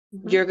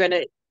you're going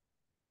to,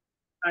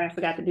 Sorry, I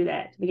forgot to do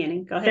that at the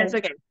beginning. Go that's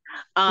ahead. okay.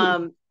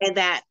 And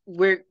that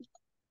we're,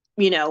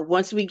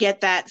 once we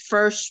get that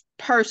first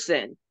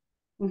person,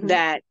 Mm-hmm.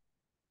 that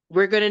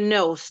we're going to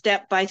know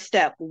step by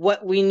step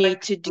what we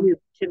need to do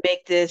to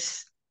make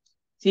this,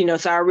 so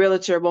our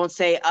realtor won't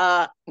say,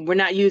 we're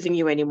not using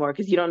you anymore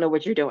because you don't know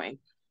what you're doing.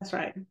 That's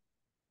right.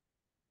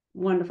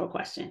 Wonderful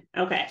question.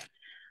 Okay.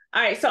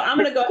 All right. So I'm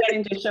going to go ahead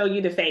and just show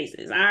you the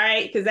phases. All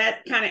right. Because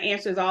that kind of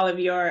answers all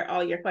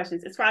your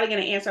questions. It's probably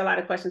going to answer a lot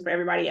of questions for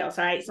everybody else.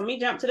 All right. So let me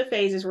jump to the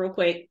phases real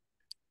quick.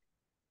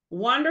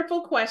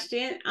 Wonderful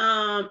question.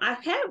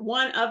 I've had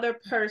one other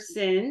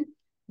person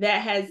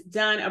that has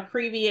done a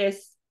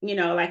previous,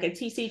 like a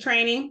TC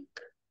training.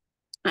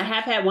 I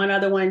have had one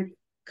other one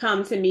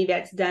come to me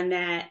that's done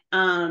that.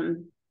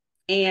 And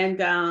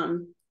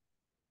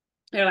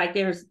they're like,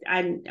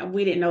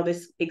 we didn't know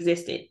this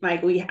existed.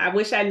 Like I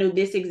wish I knew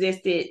this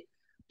existed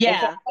before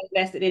Yeah. I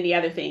invested in the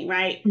other thing,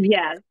 right?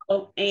 Yeah.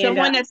 And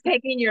Someone that's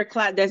taking your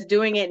class, that's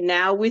doing it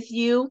now with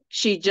you,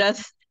 she's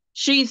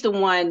the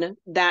one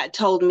that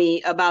told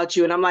me about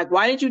you. And I'm like,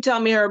 why didn't you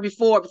tell me her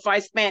before I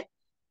spent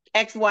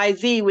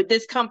XYZ with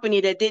this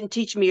company that didn't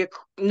teach me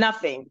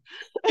nothing?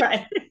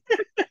 right.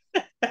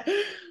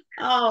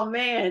 Oh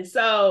man.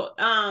 So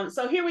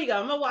here we go.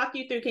 I'm gonna walk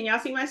you through. Can y'all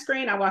see my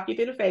screen? I'll walk you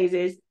through the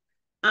phases.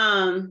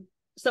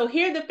 So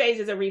here are the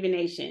phases of REVA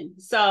Nation.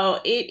 So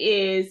it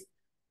is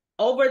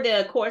over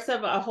the course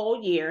of a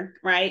whole year,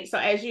 right? So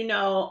as you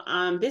know,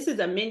 this is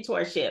a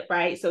mentorship,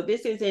 right? So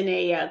this is in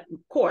a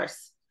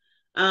course.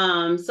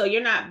 So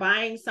you're not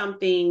buying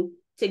something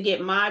to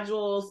get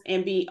modules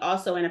and be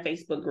also in a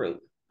Facebook group,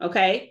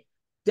 okay?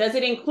 Does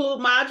it include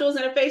modules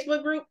in a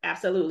Facebook group?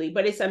 Absolutely,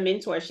 but it's a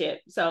mentorship.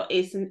 So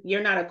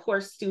you're not a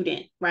course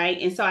student, right?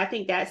 And so I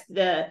think that's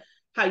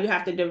how you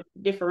have to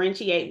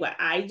differentiate what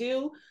I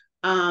do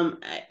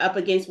up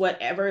against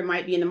whatever it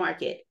might be in the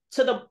market.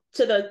 To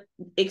the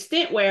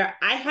extent where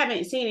I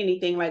haven't seen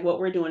anything like what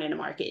we're doing in the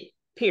market,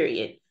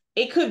 period.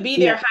 It could be Yeah.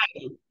 there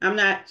hiding. I'm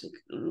not,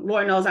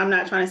 Lord knows, I'm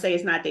not trying to say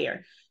it's not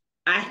there.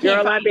 I can't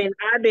Girl, find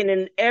I've been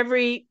in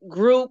every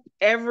group,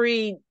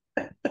 every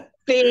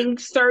thing,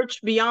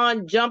 search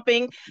beyond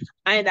jumping.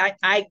 And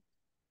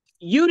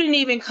you didn't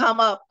even come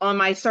up on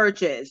my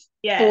searches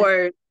yes.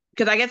 for,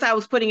 because I guess I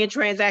was putting in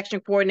transaction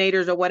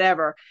coordinators or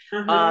whatever.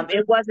 Uh-huh.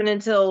 It wasn't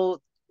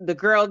until the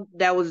girl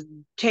that was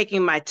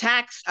taking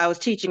I was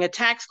teaching a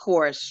tax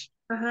course,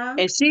 Uh-huh.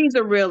 and she's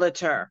a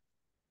realtor,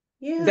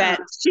 Yeah. that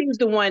she was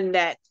the one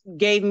that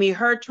gave me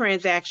her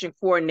transaction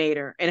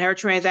coordinator, and her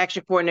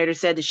transaction coordinator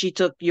said that she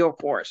took your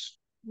course.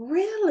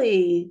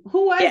 Really?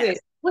 Who was it? Yes.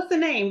 What's the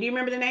name? Do you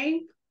remember the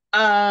name?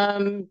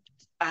 Um,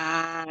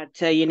 I'll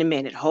tell you in a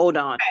minute. Hold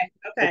on.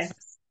 Okay. Okay.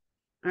 It's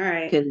All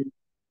right. because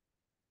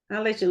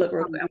I'll let you look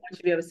real quick. I want you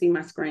to be able to see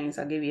my screen,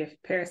 so I'll give you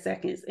a pair of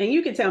seconds. And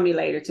you can tell me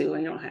later too,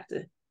 and you don't have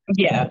to.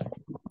 yeah,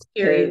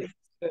 Curious.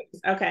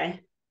 because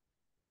Okay.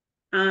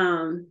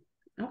 Um,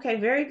 okay,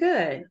 very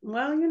good.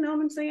 Well, you know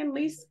what I'm saying? At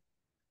least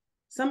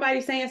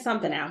somebody's saying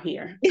something out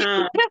here.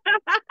 All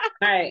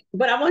right.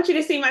 But I want you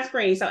to see my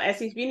screen. So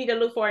as if you need to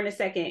look for it in a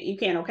second, you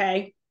can,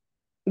 okay?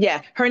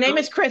 yeah, her name Um,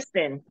 is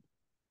Kristen.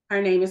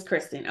 Her name is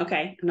Kristen.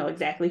 Okay. I know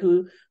exactly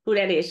who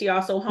that is. She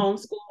also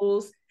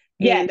homeschools.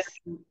 And Yes.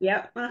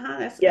 yep,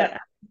 that's Yep.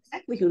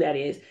 exactly who that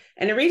is.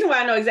 And the reason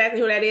why I know exactly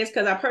who that is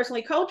because I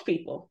personally coach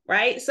people,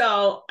 right?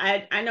 So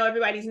I know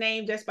everybody's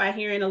name just by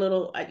hearing a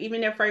little,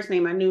 even their first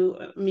name. I knew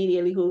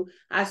immediately who.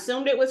 I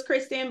assumed it was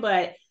Kristen,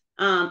 but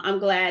I'm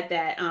glad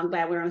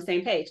we're on the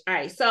same page. All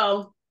right,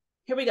 so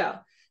here we go.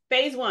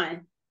 Phase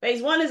one.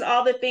 Phase one is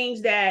all the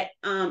things that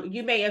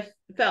you may have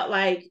felt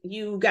like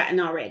you gotten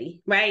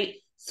already, right?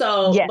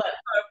 So, Yes. but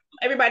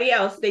for everybody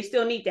else, they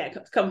still need that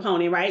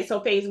component, right? So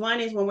phase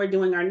one is when we're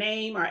doing our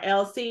name, our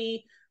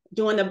LC,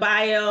 doing the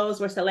bios,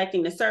 we're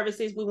selecting the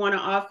services we want to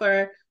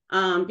offer.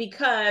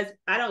 Because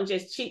I don't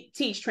just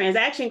teach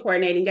transaction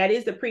coordinating, that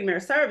is the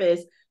premier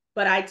service,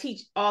 but I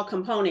teach all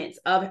components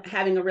of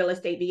having a real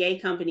estate VA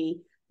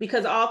company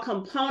because all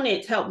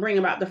components help bring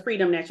about the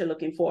freedom that you're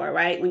looking for,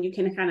 right? When you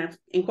can kind of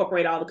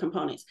incorporate all the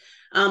components.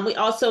 We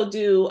also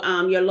do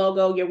your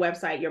logo, your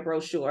website, your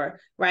brochure,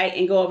 right?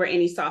 And go over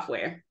any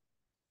software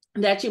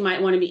that you might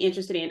want to be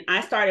interested in.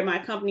 I started my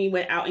company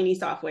without any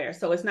software,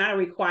 so it's not a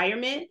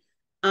requirement,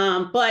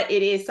 but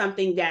it is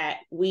something that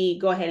we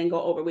go ahead and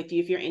go over with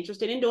you if you're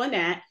interested in doing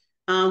that.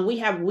 We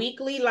have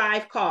weekly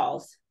live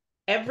calls.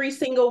 Every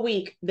single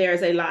week,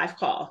 there's a live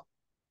call.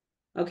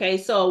 Okay,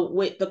 so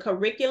with the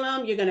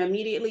curriculum, you're going to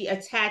immediately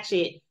attach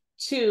it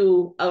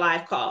to a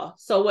live call.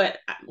 So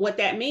what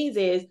that means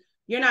is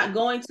you're not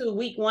going to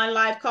week one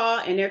live call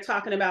and they're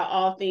talking about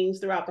all things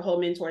throughout the whole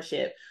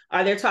mentorship,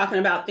 or they're talking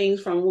about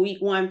things from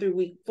week one through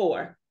week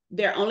four.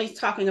 They're only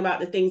talking about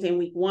the things in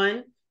week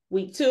one.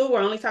 Week two,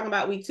 we're only talking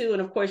about week two,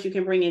 and of course, you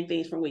can bring in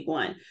things from week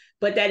one.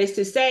 But that is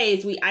to say,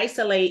 is we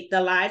isolate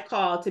the live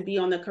call to be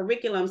on the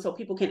curriculum so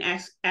people can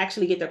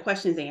actually get their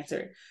questions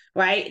answered,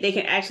 right? They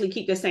can actually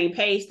keep the same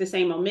pace, the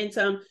same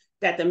momentum.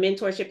 that the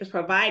mentorship is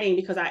providing,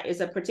 because it's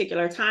a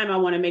particular time I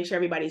want to make sure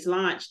everybody's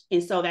launched.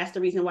 And so that's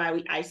the reason why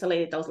we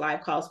isolated those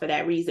live calls for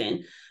that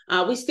reason.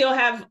 We still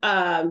have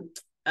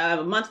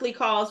monthly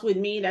calls with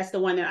me. That's the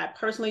one that I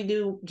personally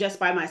do just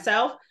by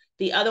myself.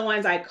 The other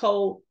ones I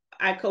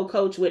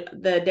co-coach with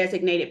the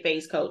designated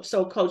phase coach.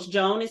 So Coach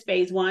Joan is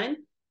phase 1.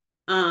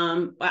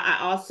 But I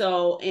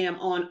also am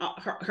on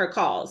her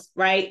calls,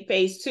 right?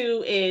 Phase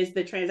 2 is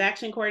the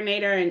transaction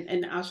coordinator,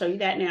 and I'll show you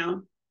that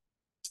now.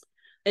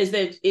 Is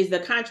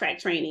the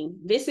contract training.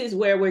 This is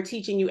where we're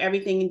teaching you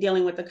everything in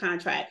dealing with the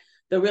contract,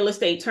 the real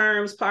estate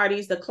terms,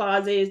 parties, the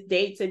clauses,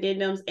 dates,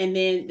 addendums, and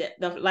then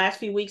the last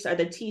few weeks are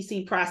the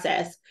TC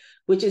process,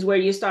 which is where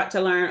you start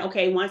to learn,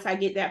 okay, once I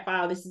get that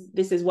file,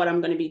 this is what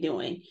I'm going to be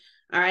doing.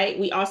 All right.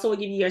 We also will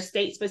give you your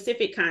state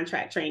specific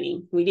contract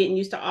training. We didn't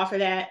used to offer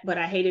that, but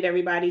I hated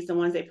everybody's, the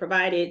ones they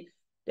provided.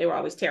 They were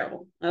always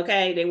terrible.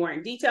 Okay. They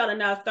weren't detailed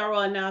enough,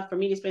 thorough enough for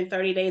me to spend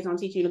 30 days on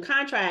teaching you the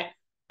contract.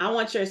 I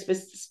want your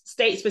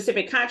state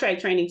specific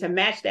contract training to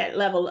match that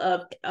level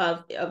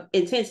of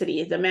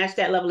intensity, to match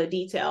that level of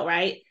detail.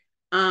 Right.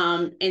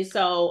 And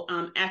so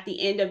at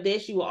the end of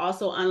this, you will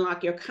also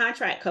unlock your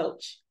contract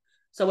coach.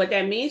 So what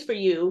that means for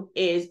you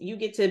is you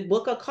get to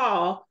book a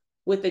call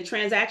with the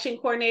transaction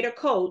coordinator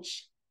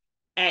coach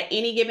at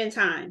any given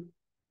time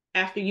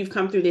after you've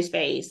come through this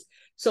phase.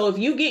 So if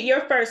you get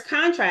your first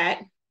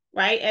contract,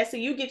 right, Essie,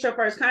 you get your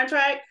first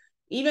contract,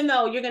 even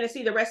though you're going to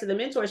see the rest of the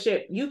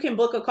mentorship, you can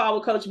book a call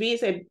with Coach B and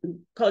say,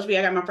 Coach B,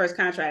 I got my first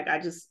contract.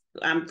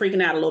 I'm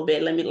freaking out a little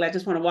bit.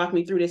 Just want to walk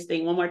me through this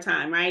thing one more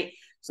time, right?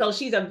 So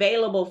she's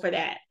available for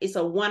that. It's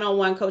a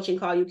one-on-one coaching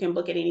call. You can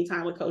book at any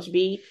time with Coach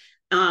B.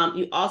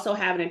 You also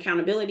have an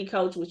accountability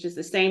coach, which is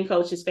the same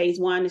coach as phase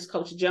 1, is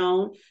Coach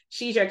Joan.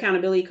 She's your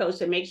accountability coach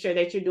to make sure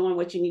that you're doing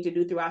what you need to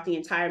do throughout the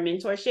entire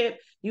mentorship.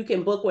 You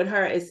can book with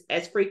her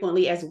as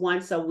frequently as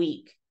once a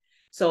week.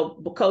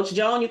 So Coach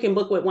Joan, you can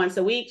book with once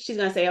a week. She's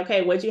going to say,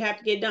 okay, what'd you have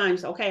to get done?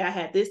 So, okay, I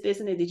had this,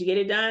 and this. Did you get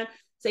it done?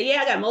 Say,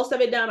 yeah, I got most of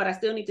it done, but I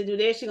still need to do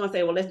this. She's going to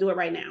say, well, let's do it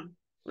right now.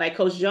 Like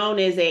Coach Joan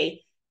is a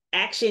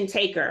action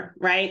taker,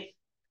 right?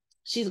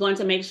 She's going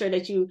to make sure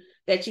that you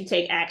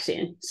take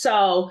action.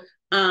 So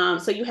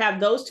you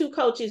have those 2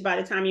 coaches by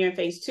the time you're in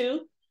phase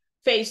 2.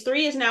 Phase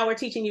 3 is now we're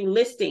teaching you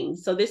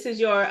listings. So this is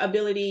your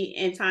ability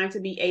and time to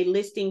be a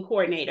listing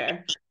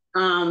coordinator.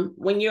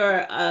 When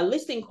you're a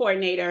listing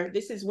coordinator,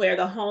 this is where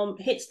the home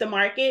hits the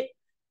market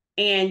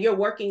and you're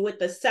working with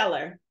the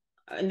seller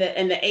and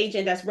the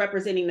agent that's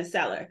representing the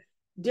seller.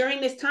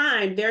 During this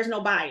time, there's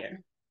no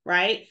buyer,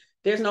 right?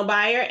 There's no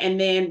buyer. And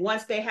then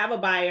once they have a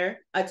buyer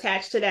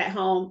attached to that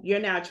home, you're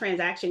now a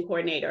transaction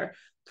coordinator.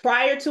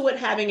 Prior to it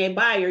having a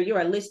buyer, you're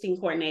a listing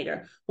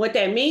coordinator. What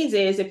that means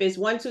is if it's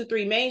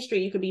 123 Main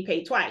Street, you could be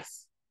paid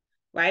twice,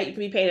 right? You can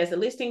be paid as a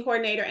listing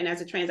coordinator and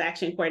as a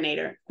transaction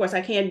coordinator. Of course,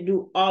 I can't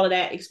do all of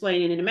that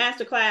explaining in the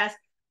masterclass,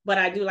 but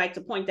I do like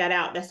to point that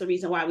out. That's the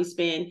reason why we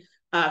spend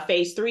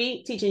phase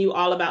 3 teaching you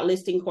all about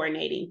listing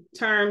coordinating,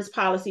 terms,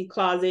 policy,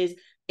 clauses,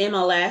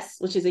 MLS,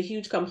 which is a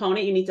huge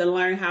component. You need to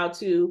learn how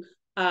to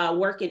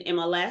work in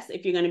MLS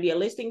if you're going to be a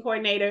listing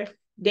coordinator,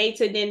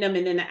 dates, addendum,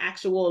 and then the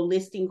actual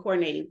listing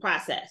coordinating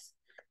process.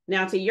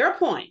 Now, to your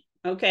point,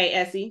 okay,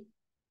 Essie,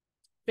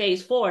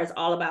 phase 4 is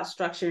all about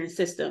structure and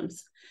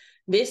systems.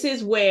 This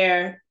is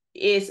where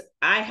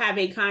I have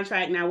a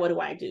contract. Now, what do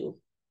I do?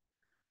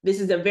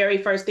 This is the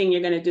very first thing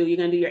you're going to do. You're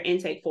going to do your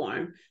intake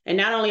form. And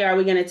not only are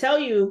we going to tell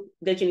you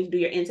that you need to do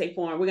your intake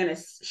form, we're going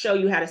to show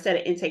you how to set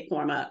an intake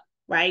form up,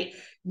 right?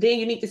 Then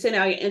you need to send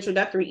out your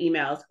introductory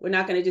emails. We're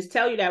not going to just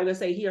tell you that. We're going to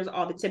say, here's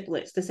all the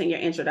templates to send your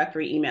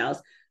introductory emails.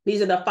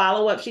 These are the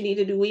follow-ups you need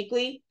to do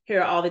weekly.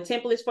 Here are all the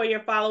templates for your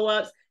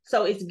follow-ups.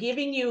 So it's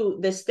giving you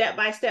the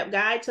step-by-step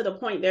guide to the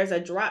point. There's a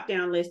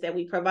drop-down list that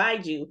we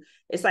provide you.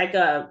 It's like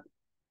a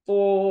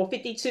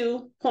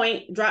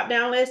 52-point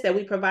drop-down list that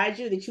we provide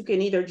you that you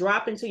can either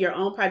drop into your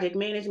own project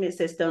management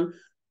system,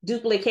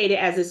 duplicate it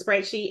as a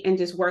spreadsheet, and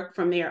just work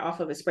from there off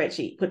of a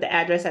spreadsheet. Put the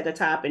address at the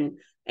top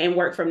and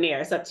work from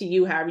there. It's up to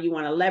you however you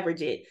want to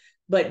leverage it.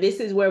 But this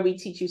is where we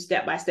teach you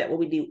step-by-step what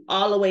we do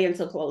all the way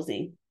until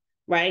closing.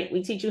 Right?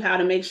 We teach you how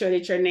to make sure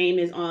that your name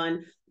is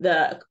on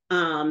the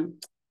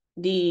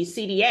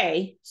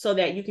CDA so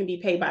that you can be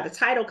paid by the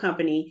title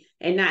company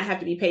and not have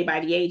to be paid by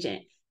the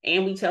agent.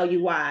 And we tell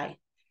you why.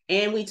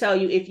 And we tell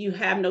you if you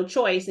have no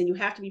choice and you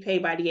have to be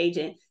paid by the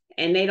agent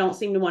and they don't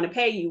seem to want to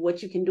pay you,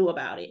 what you can do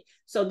about it.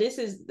 So this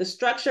is the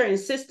structure and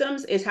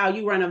systems is how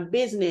you run a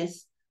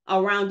business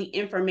around the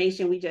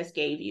information we just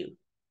gave you.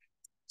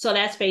 So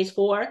that's phase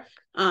 4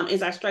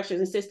 is our structures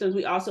and systems.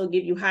 We also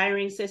give you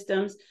hiring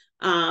systems.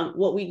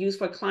 What we use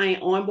for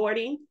client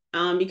onboarding,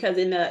 because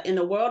in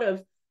the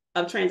world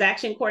of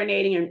transaction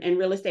coordinating and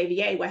real estate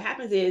VA, what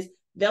happens is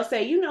they'll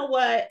say, you know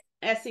what,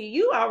 Essie,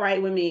 you all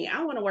right with me.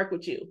 I want to work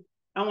with you.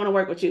 I want to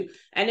work with you.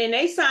 And then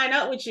they sign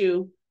up with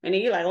you. And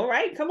then you're like, all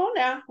right, come on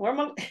now. Where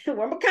my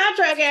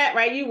contract at,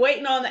 right? You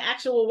waiting on the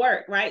actual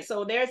work, right?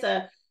 So there's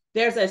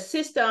a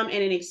system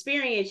and an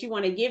experience you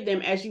want to give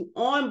them as you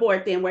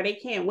onboard them where they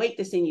can't wait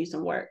to send you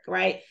some work,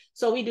 right?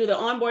 So we do the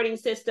onboarding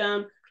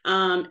system.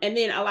 And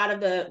then a lot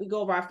of we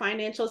go over our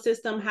financial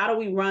system. How do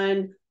we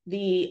run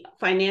the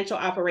financial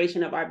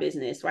operation of our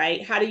business,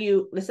 right? How do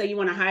you, let's say you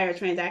want to hire a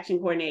transaction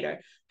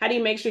coordinator. How do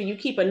you make sure you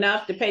keep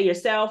enough to pay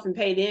yourself and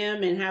pay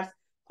them and have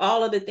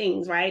all of the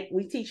things, right?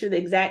 We teach you the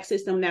exact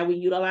system that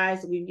we've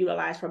utilized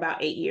for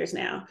about 8 years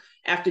now,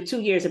 after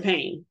 2 years of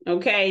paying,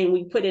 okay? And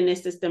we put in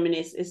this system, and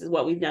this is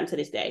what we've done to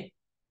this day.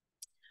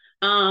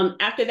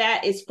 After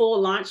that is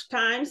full launch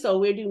time. So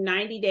we do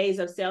 90 days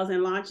of sales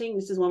and launching.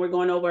 This is when we're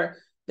going over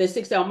the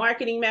 6L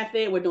marketing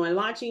method. We're doing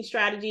launching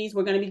strategies.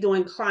 We're going to be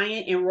doing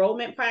client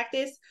enrollment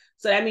practice.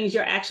 So that means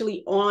you're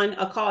actually on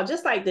a call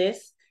just like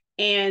this,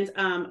 and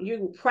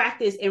you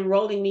practice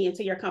enrolling me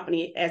into your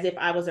company as if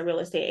I was a real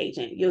estate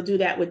agent. You'll do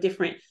that with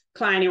different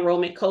client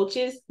enrollment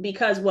coaches,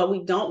 because what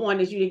we don't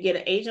want is you to get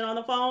an agent on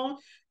the phone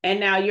and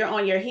now you're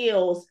on your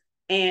heels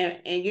and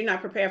you're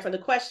not prepared for the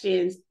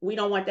questions. We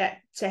don't want that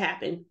to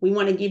happen. We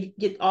want to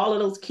get all of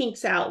those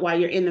kinks out while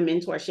you're in the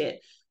mentorship.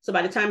 So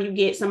by the time you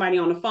get somebody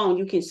on the phone,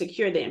 you can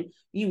secure them.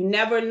 You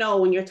never know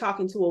when you're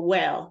talking to a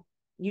well.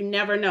 You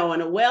never know.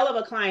 And a well of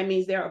a client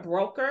means they're a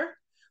broker,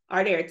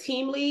 or they're a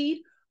team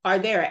lead, or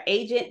they're an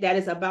agent that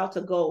is about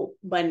to go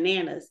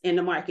bananas in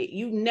the market.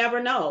 You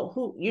never know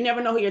who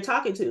you're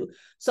talking to.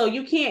 So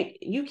you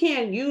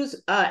can't use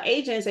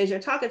agents as you're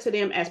talking to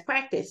them as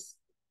practice.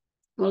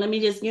 Well, let me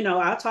just,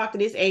 I'll talk to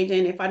this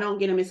agent. If I don't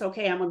get him, it's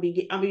okay. I'm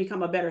gonna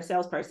become a better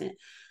salesperson.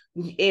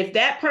 If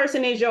that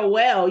person is your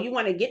well, you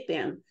want to get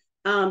them,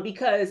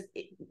 because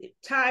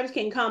times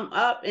can come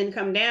up and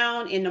come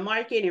down in the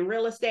market in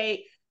real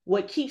estate.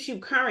 What keeps you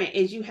current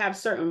is you have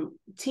certain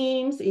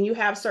teams and you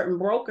have certain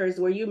brokers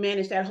where you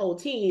manage that whole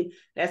team.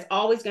 That's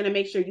always going to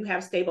make sure you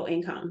have stable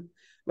income,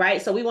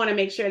 right? So we want to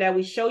make sure that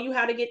we show you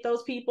how to get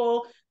those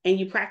people, and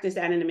you practice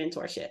that in the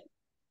mentorship.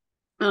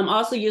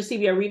 Also, you'll see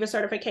your REVA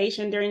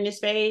certification during this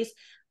phase,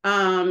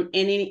 and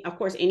of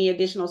course, any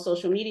additional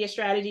social media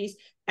strategies.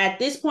 At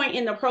this point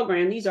in the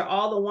program, these are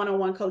all the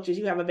one-on-one coaches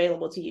you have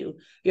available to you.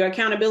 Your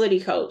accountability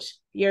coach,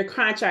 your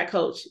contract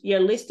coach, your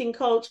listing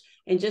coach,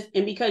 and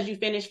because you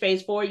finished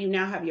phase 4, you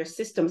now have your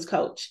systems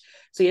coach.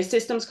 So your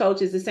systems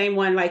coach is the same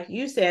one, like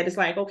you said. It's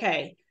like,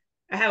 okay,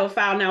 I have a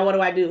file now. What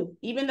do I do?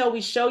 Even though we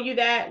show you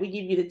that, we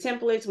give you the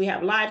templates, we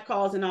have live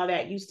calls and all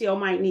that, you still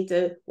might need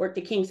to work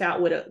the kinks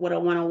out with a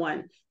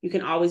one-on-one. You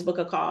can always book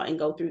a call and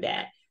go through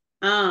that.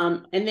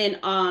 And then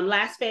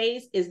last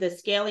phase is the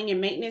scaling and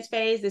maintenance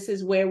phase. This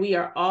is where we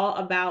are all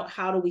about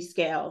how do we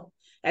scale.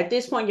 At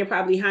this point, you're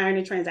probably hiring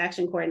a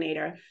transaction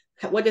coordinator.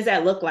 What does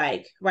that look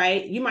like,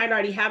 right? You might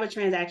already have a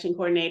transaction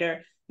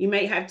coordinator. You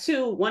may have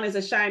 2. One is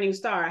a shining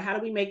star. How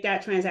do we make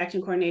that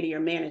transaction coordinator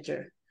your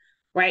manager,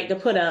 right? To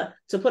put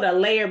a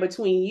layer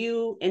between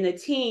you and the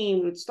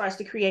team, which starts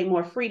to create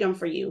more freedom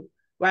for you,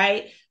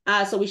 right?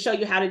 So we show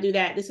you how to do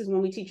that. This is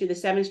when we teach you the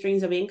 7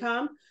 streams of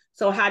income.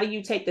 So how do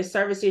you take the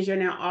services you're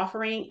now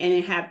offering and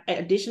then have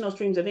additional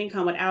streams of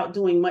income without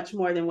doing much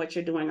more than what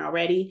you're doing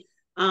already?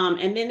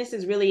 And then this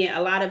is really a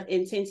lot of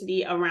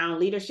intensity around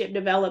leadership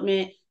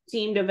development,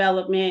 team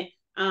development.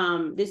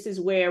 This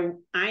is where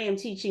I am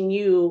teaching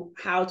you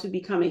how to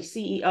become a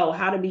CEO,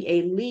 how to be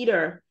a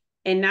leader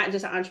and not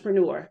just an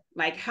entrepreneur.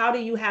 Like, how do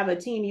you have a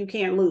team you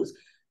can't lose?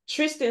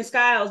 Tristan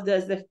Skiles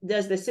does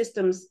the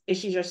systems,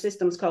 she's your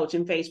systems coach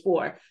in phase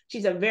 4.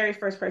 She's the very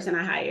first person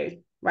I hired,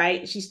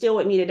 right? She's still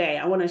with me today.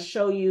 I want to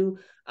show you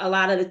a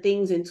lot of the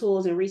things and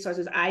tools and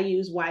resources I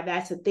use, why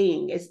that's a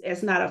thing.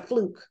 It's not a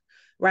fluke,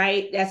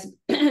 right?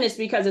 It's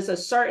because it's a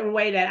certain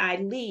way that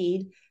I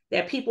lead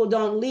that people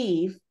don't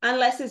leave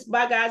unless it's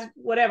by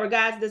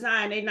God's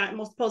design. They're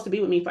not supposed to be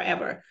with me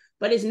forever,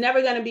 but it's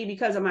never going to be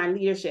because of my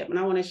leadership. And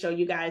I want to show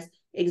you guys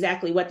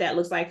exactly what that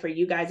looks like for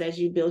you guys as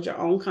you build your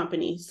own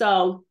company.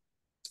 So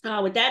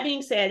with that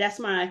being said, that's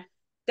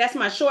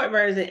my short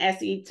version,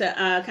 Essie,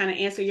 to kind of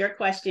answer your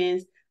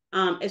questions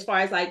as far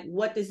as like,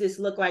 what does this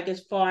look like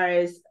as far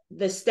as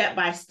the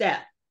step-by-step,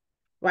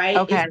 right?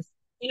 Okay.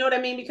 You know what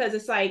I mean? Because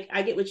it's like,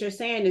 I get what you're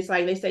saying. It's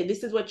like, they say,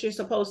 this is what you're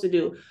supposed to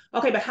do.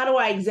 Okay, but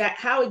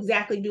how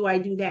exactly do I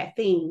do that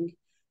thing,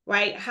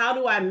 right? How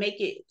do I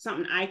make it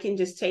something I can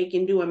just take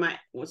and do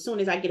as soon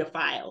as I get a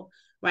file,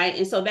 right?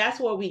 And so that's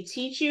what we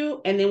teach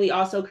you. And then we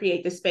also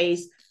create the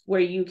space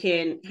where you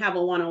can have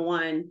a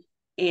one-on-one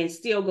and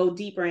still go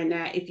deeper in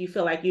that if you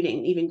feel like you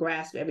didn't even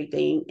grasp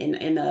everything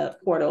in the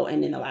portal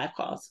and in the live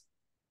calls.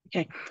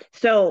 Okay.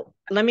 So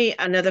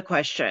another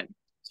question.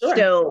 Sure.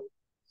 So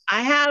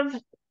I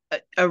have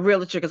a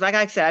realtor, because like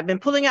I said, I've been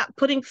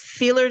putting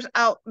feelers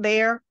out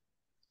there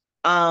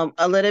a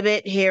little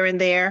bit here and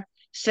there.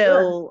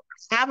 So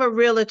I have a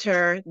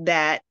realtor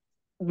that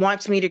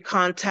wants me to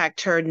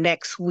contact her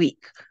next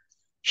week.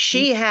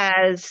 She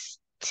has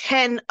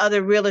 10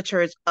 other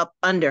realtors up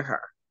under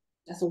her.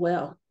 That's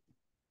well.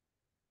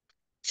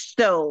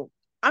 So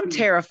I'm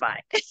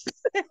terrified.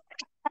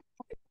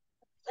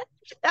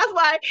 That's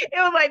why it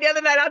was like the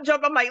other night,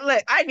 I'm like,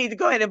 look, I need to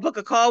go ahead and book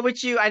a call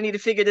with you. I need to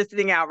figure this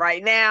thing out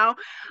right now.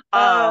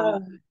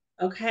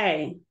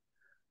 Okay.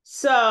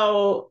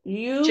 So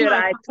should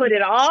I put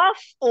it off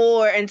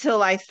or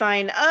until I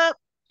sign up?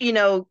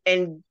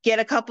 and get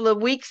a couple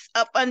of weeks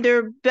up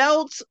under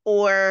belts,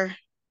 or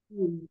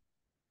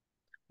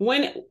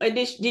when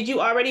did you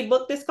already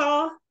book this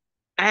call?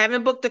 I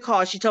haven't booked the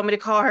call. She told me to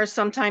call her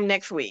sometime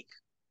next week.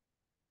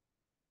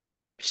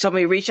 She told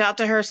me to reach out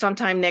to her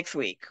sometime next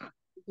week.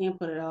 You can't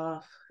put it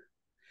off.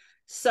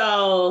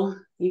 So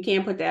you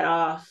can't put that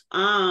off.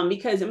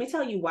 Because let me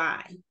tell you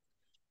why.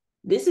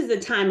 This is the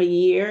time of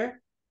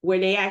year where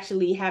they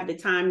actually have the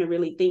time to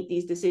really think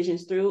these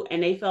decisions through.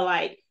 And they feel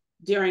like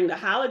during the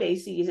holiday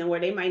season where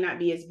they might not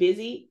be as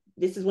busy,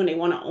 this is when they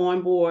want to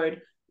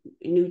onboard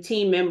new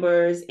team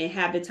members and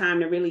have the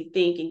time to really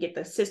think and get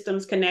the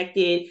systems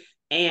connected.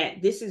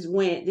 And this is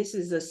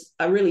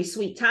a really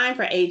sweet time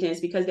for agents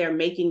because they're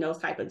making those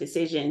type of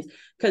decisions,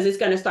 because it's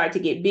going to start to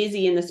get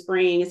busy in the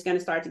spring. It's going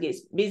to start to get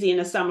busy in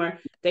the summer.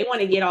 They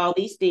want to get all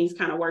these things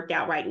kind of worked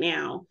out right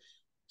now.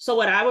 So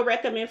what I would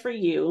recommend for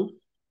you,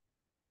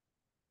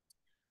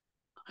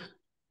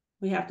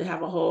 we have to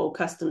have a whole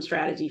custom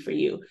strategy for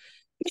you.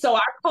 So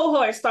our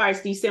cohort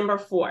starts December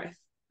 4th.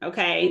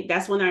 Okay.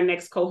 That's when our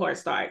next cohort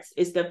starts.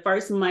 It's the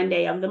first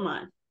Monday of the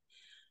month.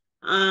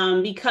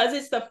 Because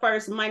it's the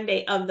first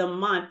Monday of the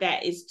month,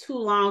 that is too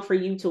long for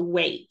you to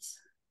wait,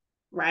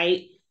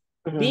 right?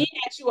 Mm-hmm. Being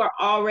that you are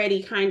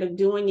already kind of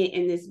doing it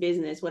in this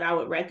business, what I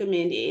would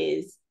recommend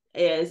is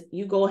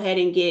you go ahead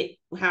and get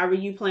however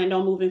you planned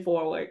on moving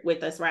forward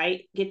with us,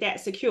 right? Get that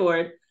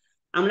secured.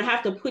 I'm going to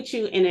have to put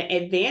you in an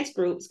advanced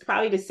group. It's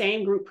probably the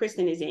same group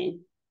Kristen is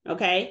in,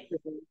 okay?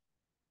 Mm-hmm.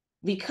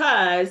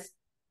 Because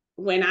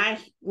when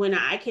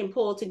I can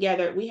pull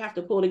together, we have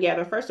to pull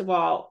together, first of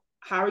all,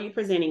 how are you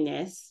presenting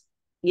this?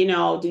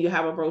 Do you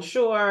have a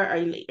brochure? Are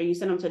you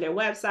sending them to their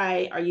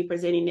website? Are you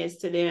presenting this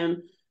to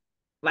them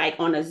like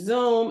on a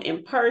Zoom,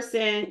 in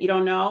person? You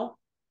don't know?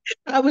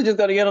 I was just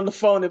going to get on the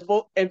phone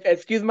and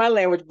excuse my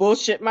language,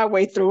 bullshit my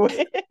way through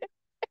it.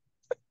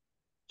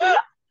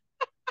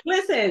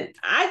 Listen,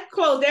 I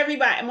closed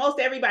most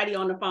everybody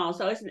on the phone.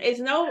 So it's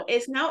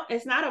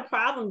not a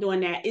problem doing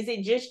that. Is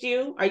it just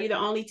you? Are you the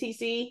only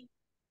TC?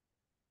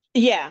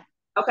 Yeah.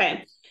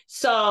 Okay.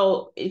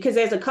 So, because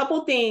there's a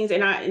couple things,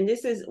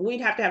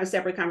 we'd have to have a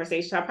separate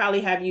conversation. So I'll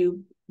probably have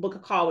you book a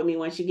call with me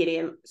once you get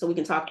in so we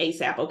can talk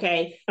ASAP.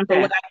 Okay.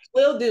 But what I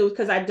will do,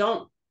 because I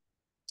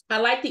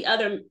like the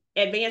other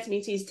advanced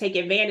mentees take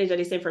advantage of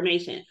this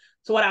information.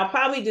 So what I'll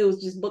probably do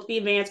is just book the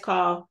advanced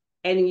call,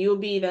 and me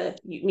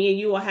and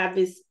you will have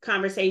this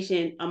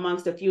conversation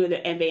amongst a few of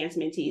the advanced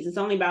mentees. It's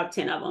only about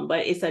 10 of them,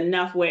 but it's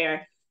enough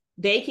where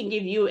they can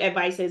give you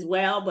advice as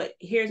well. But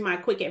here's my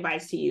quick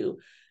advice to you.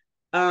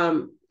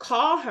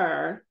 Call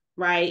her,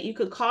 right? You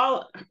could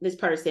call this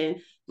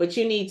person, but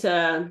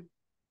there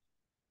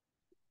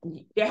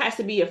has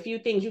to be a few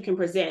things you can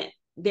present.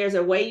 There's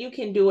a way you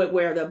can do it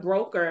where the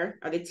broker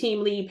or the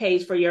team lead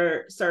pays for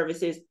your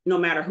services, no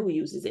matter who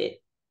uses it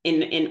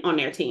on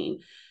their team.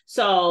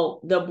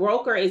 So the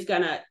broker is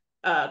going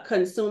to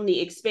consume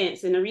the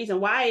expense. And the reason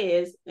why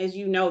is, as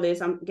you know this,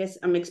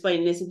 I'm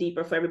explaining this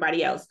deeper for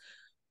everybody else.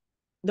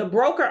 The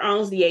broker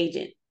owns the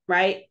agent,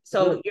 right?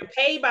 So you're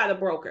paid by the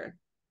broker.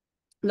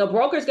 The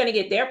broker is going to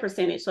get their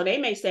percentage. So they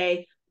may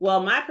say,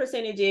 well, my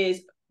percentage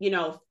is,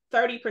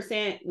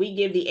 30%, we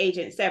give the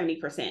agent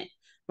 70%,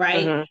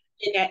 right? Mm-hmm.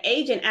 And that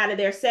agent out of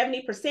their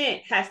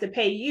 70% has to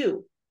pay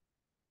you,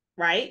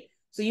 right?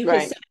 So you can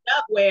set it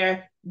up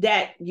where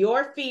that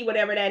your fee,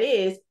 whatever that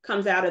is,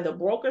 comes out of the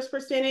broker's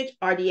percentage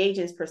or the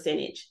agent's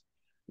percentage.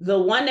 The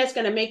one that's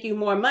going to make you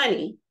more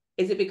money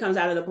is if it comes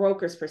out of the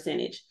broker's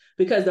percentage,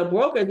 because the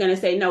broker is going to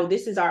say, no,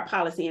 this is our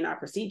policy and our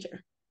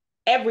procedure.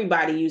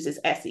 Everybody uses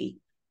SE.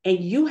 And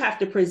you have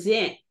to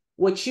present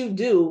what you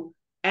do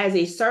as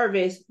a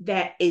service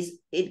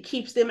it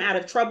keeps them out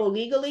of trouble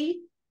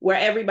legally, where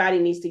everybody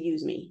needs to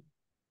use me.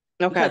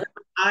 Okay. Because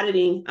I'm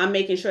auditing, I'm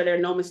making sure there are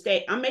no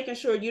mistakes. I'm making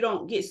sure you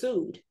don't get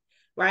sued,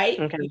 right?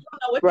 Okay. You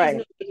don't know what these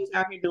new agents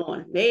out here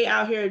doing. They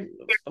out here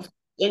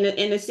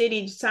in the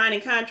city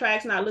signing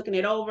contracts, not looking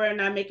it over,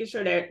 not making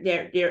sure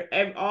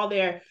they're all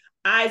their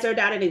I's are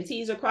dotted and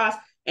T's are crossed.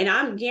 And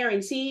I'm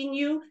guaranteeing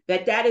you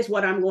that is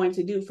what I'm going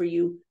to do for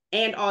you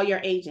and all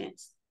your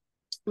agents.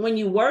 When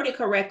you word it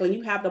correctly,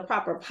 you have the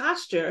proper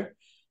posture.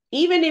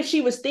 Even if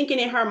she was thinking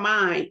in her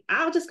mind,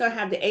 I'm just going to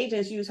have the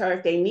agents use her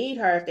if they need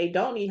her. If they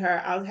don't need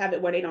her, I'll have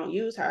it where they don't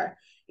use her.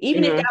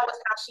 Even if that was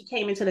how she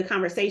came into the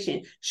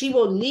conversation, she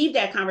will leave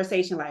that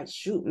conversation like,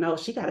 shoot, no,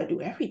 she got to do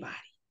everybody.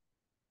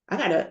 I'm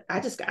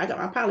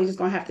probably just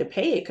going to have to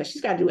pay it because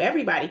she's got to do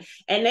everybody.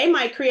 And they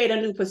might create a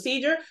new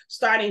procedure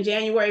starting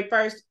January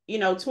 1st,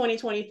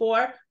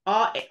 2024.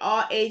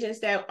 All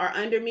agents that are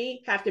under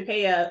me have to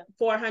pay a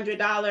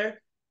 $400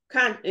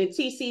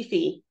 TC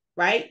fee,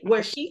 right?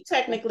 Where she's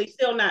technically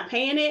still not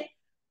paying it.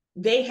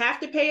 They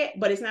have to pay it,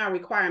 but it's not a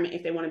requirement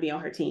if they want to be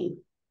on her team,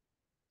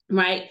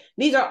 right?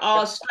 These are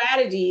all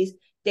strategies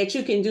that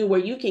you can do where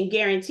you can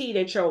guarantee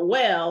that your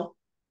well,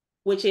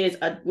 which is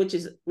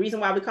reason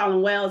why we call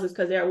them wells, is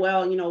because they're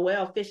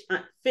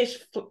fish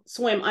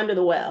swim under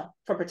the well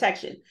for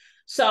protection.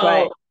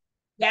 So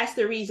that's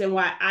the reason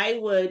why I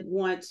would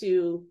want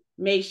to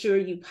make sure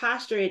you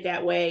posture it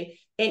that way.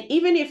 And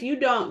even if you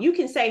don't, you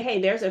can say,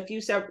 hey,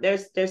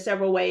 there's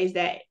several ways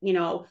that, you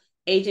know,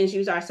 agents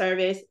use our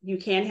service. You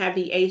can have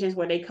the agents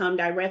where they come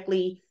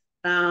directly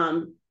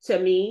to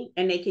me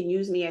and they can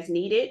use me as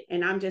needed.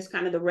 And I'm just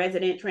kind of the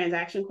resident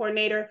transaction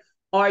coordinator.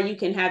 Or you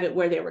can have it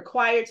where they're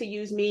required to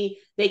use me.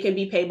 They can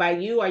be paid by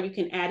you, or you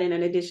can add in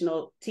an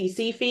additional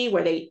TC fee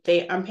where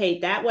I'm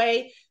paid that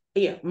way.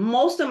 Yeah,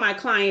 most of my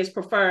clients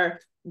prefer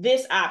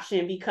this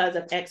option because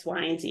of X,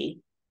 Y, and Z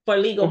for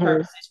legal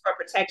purposes, for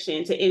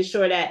protection, to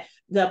ensure that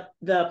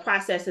the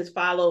process is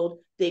followed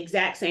the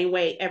exact same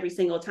way every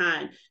single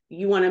time.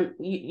 You want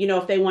to, you know,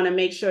 if they want to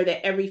make sure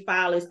that every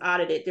file is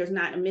audited, there's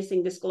not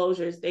missing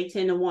disclosures, they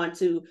tend to want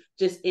to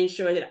just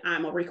ensure that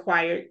I'm a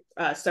required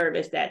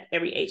service that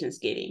every agent's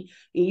getting.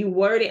 And you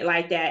word it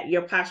like that,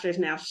 your posture is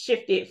now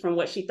shifted from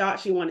what she thought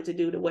she wanted to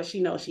do to what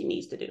she knows she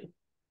needs to do.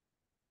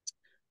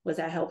 Was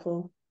that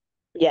helpful?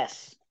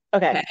 Yes.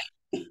 Okay.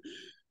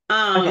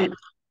 Okay.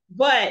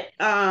 But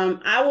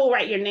I will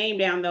write your name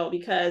down though,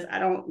 because I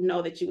don't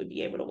know that you would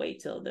be able to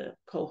wait till the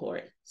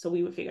cohort. So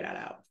we would figure that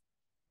out.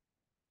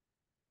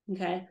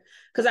 Okay.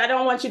 Because I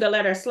don't want you to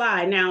let her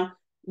slide. Now,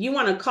 you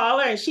want to call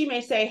her and she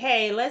may say,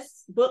 hey,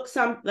 let's book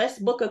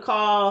a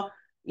call,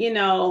 you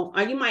know,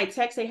 or you might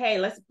text, say, hey,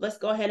 let's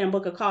go ahead and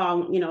book a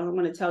call. You know, I'm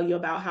going to tell you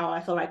about how I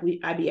feel like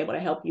I'd be able to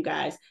help you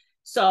guys.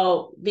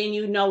 So then,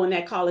 you know, when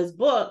that call is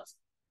booked,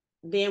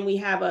 then we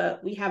have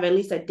at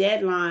least a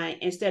deadline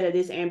instead of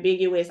this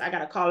ambiguous, I got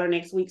to call her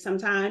next week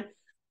sometime.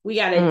 We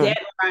got a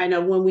deadline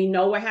of when we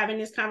know we're having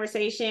this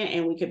conversation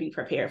and we could be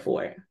prepared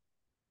for it.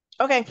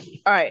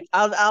 Okay. All right.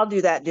 I'll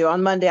do that, deal.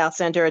 On Monday, I'll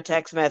send her a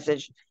text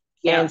message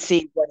and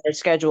see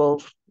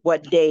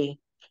what day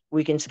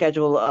we can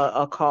schedule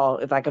a call.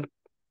 If I could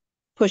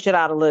push it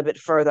out a little bit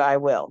further, I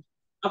will.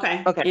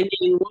 Okay. And then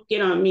we'll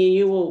get on, me and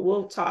you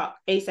we'll talk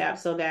ASAP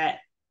so that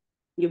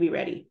you'll be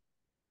ready.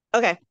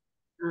 Okay.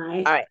 All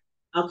right. All right.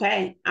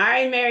 Okay. All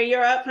right, Mary,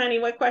 you're up, honey.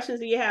 What questions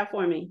do you have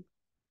for me?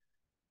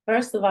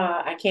 First of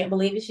all, I can't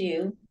believe it's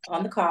you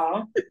on the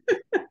call.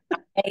 I'm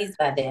amazed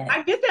by that.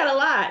 I get that a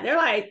lot. They're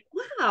like,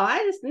 wow, I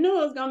just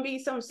knew it was going to be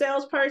some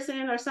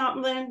salesperson or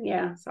something.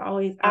 Yeah, it's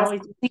always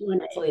doing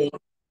that.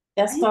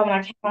 That's why when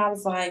I came out, I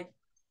was like,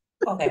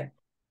 okay.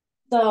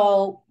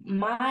 So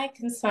my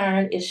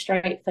concern is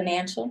straight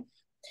financial.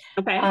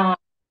 Okay.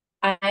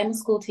 I'm a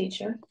school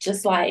teacher,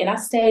 and I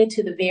stayed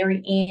to the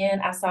very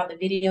end. I saw the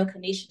video.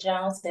 Kanisha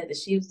Jones said that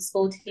she was a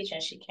school teacher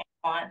and she came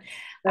on.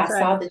 That's I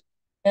saw the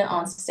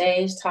on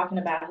stage talking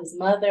about his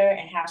mother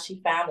and how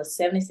she found the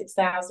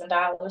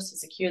 $76,000 to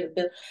secure the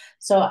bill.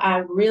 So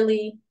I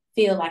really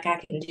feel like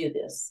I can do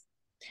this.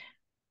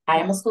 I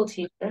am a school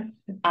teacher.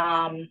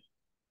 I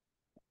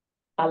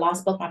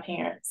lost both my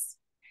parents.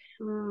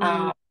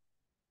 I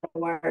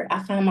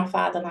found my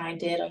father lying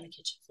dead on the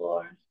kitchen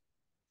floor.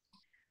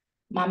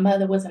 My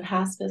mother was in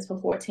hospice for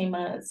 14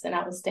 months, and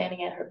I was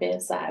standing at her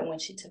bedside when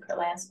she took her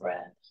last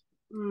breath.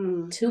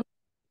 2 months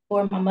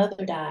before my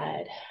mother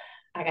died,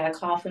 I got a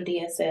call from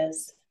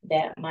DSS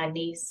that my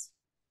niece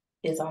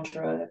is on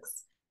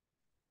drugs,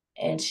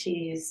 and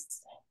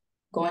she's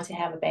going to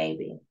have a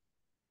baby,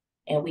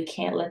 and we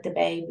can't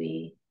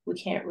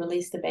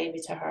release the baby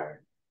to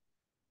her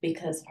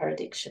because of her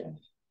addiction,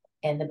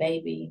 and the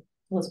baby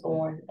was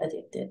born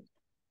addicted.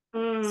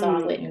 So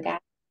I went and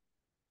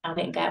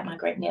got my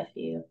great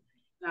nephew.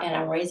 And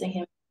I'm raising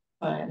him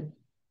fun.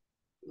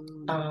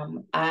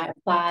 I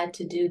applied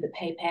to do the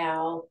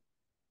PayPal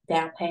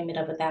down payment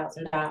of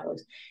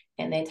 $1,000,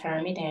 and they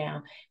turned me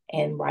down,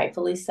 and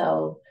rightfully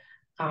so.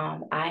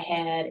 I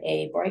had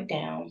a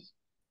breakdown.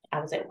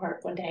 I was at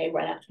work one day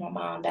right after my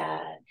mom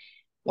died.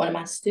 One of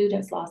my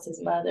students lost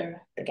his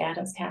mother. The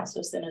guidance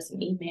counselor sent us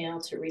an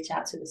email to reach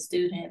out to the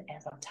student.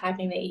 As I'm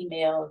typing the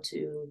email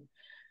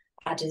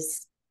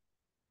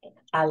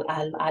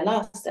I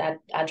lost.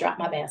 I dropped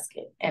my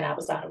basket, and I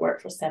was out of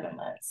work for 7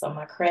 months. So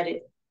my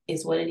credit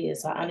is what it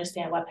is. So I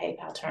understand why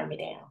PayPal turned me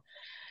down.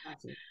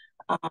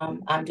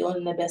 I'm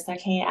doing the best I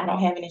can. I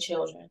don't have any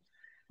children.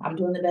 I'm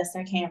doing the best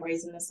I can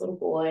raising this little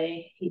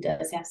boy. He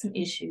does have some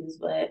issues,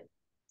 but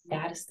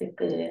God is still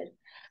good.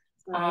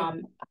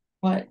 I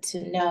want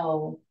to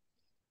know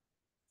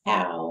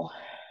how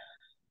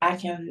I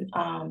can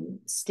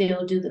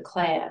still do the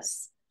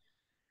class.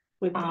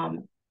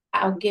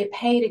 I'll get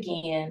paid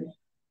again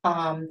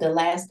the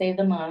last day of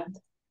the month.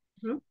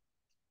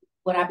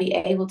 Would I be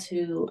able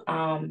to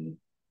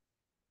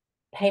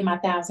pay my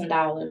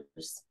 $1,000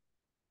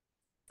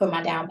 for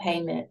my down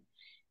payment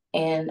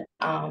and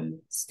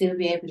still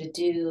be able to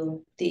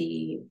do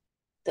the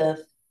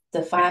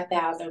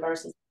 5,000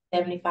 versus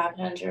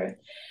 7,500?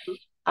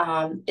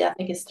 I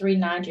think it's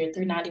 $390 or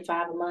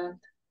 $395 a month.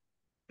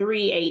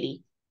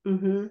 $380.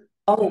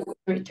 Oh,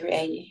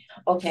 380.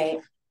 Okay.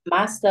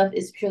 My stuff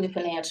is purely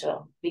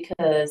financial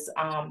because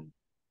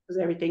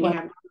everything you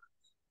have.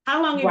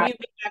 How long have you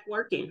been back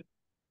working?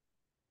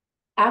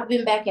 I've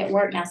been back at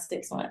work now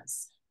 6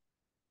 months.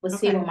 Let's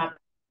see, when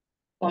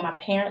my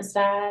parents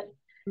died,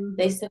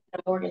 they still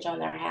had a mortgage on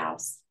their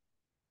house.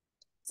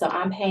 So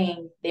I'm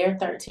paying their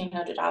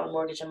 $1,300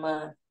 mortgage a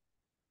month.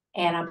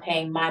 and I'm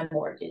paying my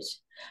mortgage.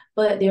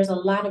 But there's a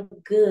lot of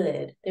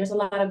good. There's a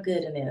lot of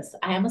good in this.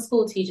 I am a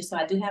school teacher, so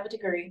I do have a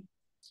degree.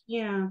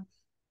 Yeah.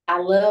 I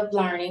love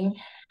learning.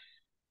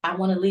 I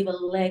want to leave a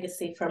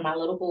legacy for my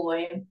little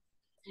boy.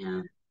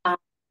 Yeah.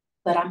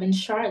 But I'm in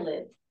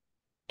Charlotte,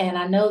 and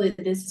I know that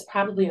this is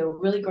probably a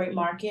really great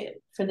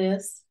market for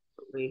this.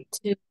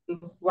 To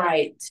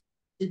right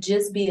to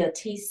just be a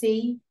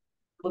TC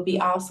would be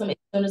awesome. As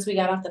soon as we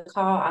got off the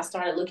call, I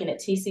started looking at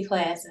TC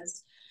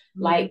classes.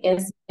 Like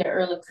as I said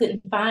earlier,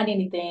 couldn't find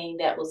anything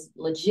that was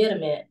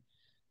legitimate.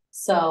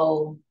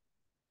 So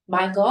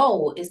my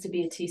goal is to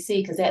be a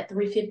TC because that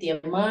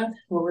 $350 a month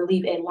will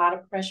relieve a lot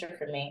of pressure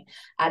for me.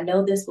 I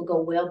know this will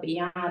go well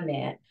beyond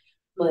that,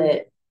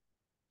 but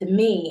to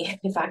me,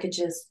 if I could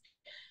just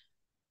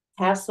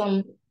have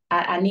some,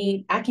 I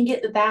can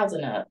get the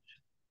 1,000 up,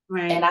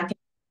 Right. and I can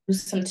do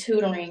some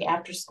tutoring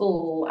after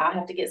school. I'll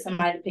have to get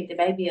somebody to pick the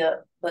baby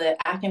up, but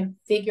I can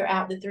figure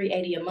out the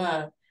 $380 a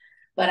month.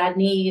 But I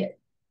need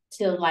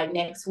till like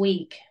next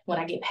week when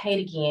I get paid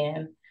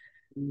again,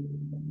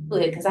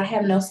 because I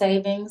have no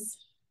savings.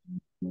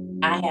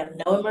 I have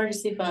no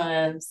emergency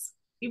funds.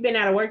 You've been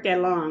out of work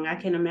that long, I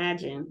can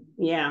imagine.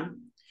 Yeah.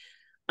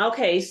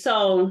 Okay,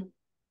 so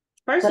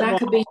first But of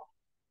all,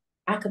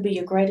 I could be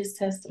your greatest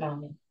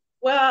testimony.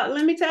 well,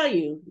 let me tell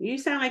you, you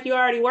sound like you're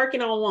already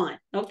working on one.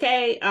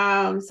 Okay.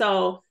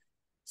 So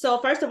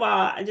first of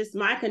all, just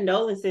my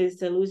condolences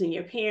to losing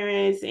your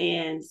parents.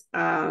 And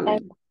I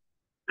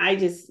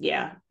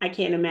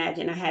can't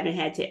imagine. I haven't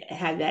had to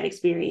have that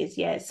experience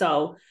yet.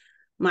 So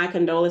my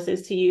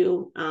condolences to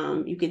you.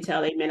 You can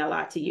tell they meant a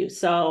lot to you.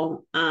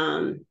 So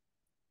I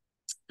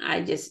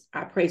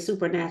pray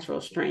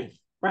supernatural strength,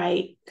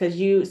 right? Because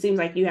you seems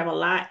like you have a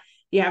lot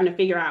you're having to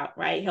figure out,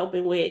 right?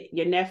 Helping with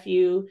your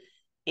nephew,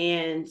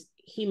 and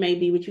he may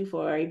be with you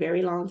for a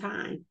very long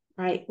time,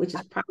 right? Which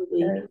is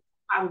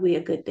probably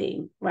a good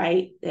thing,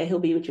 right? That he'll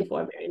be with you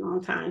for a very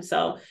long time.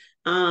 So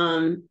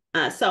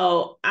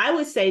so I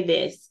would say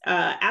this,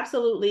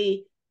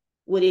 absolutely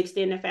would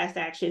extend the fast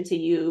action to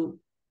you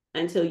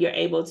until you're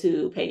able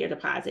to pay your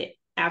deposit.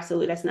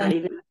 Absolutely. That's not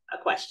even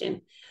a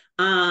question.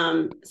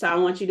 So I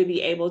want you to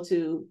be able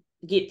to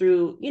get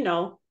through,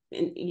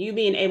 and you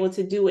being able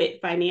to do it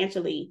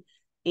financially,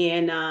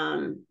 and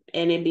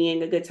it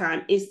being a good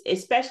time, is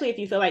especially if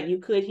you feel like you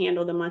could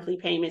handle the monthly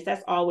payments.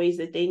 That's always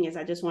the thing, is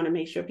I just want to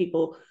make sure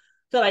people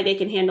feel like they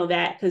can handle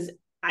that, because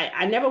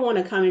I never want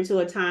to come into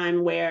a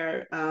time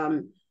where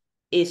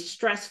it's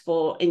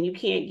stressful and you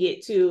can't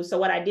get to. So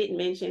what I didn't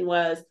mention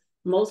was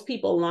most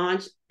people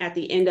launch at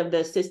the end of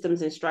the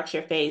systems and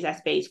structure phase.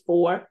 That's phase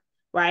 4,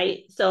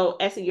 right? So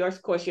as in your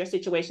course, your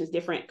situation is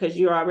different because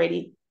you're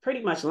already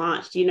pretty much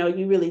launched.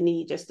 You really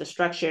need just the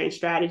structure and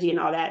strategy and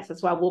all that. So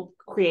that's why we'll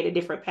create a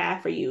different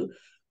path for you.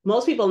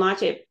 Most people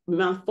launch at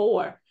month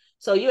 4.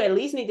 So you at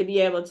least need to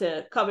be able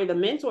to cover the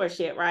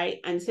mentorship, right,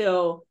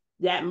 until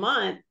that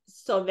month,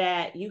 so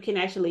that you can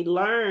actually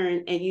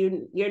learn, and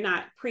you're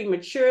not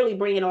prematurely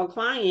bringing on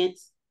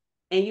clients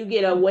and you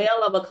get a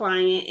whale of a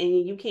client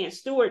and you can't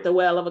steward the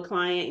whale of a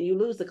client and you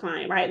lose the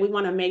client, right? We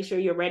want to make sure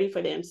you're ready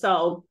for them.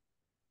 So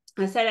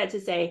I say that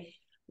to say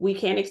we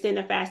can extend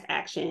the fast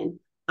action.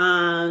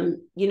 I'll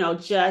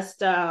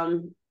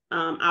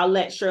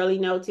let Shirley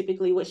know.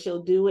 Typically what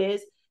she'll do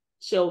is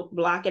she'll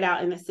block it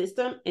out in the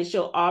system, and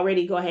she'll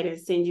already go ahead and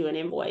send you an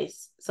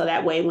invoice. So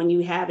that way, when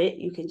you have it,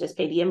 you can just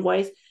pay the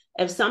invoice.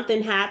 If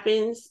something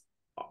happens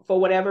for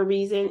whatever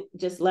reason,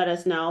 just let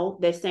us know.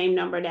 The same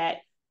number that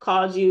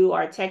called you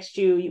or text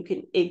you,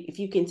 if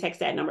you can text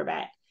that number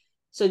back.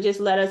 So just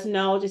let us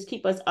know. Just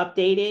keep us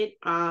updated.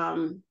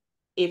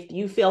 If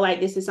you feel like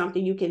this is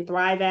something you can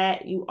thrive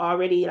at,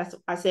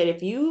 I said,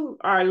 if you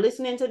are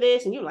listening to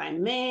this and you're like,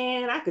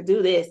 man, I could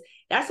do this.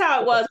 That's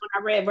how it was when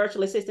I read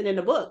Virtual Assistant in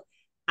the book.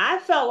 I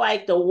felt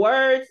like the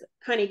words,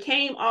 honey,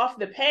 came off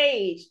the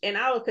page, and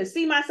I could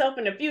see myself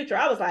in the future.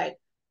 I was like,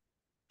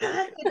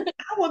 I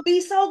would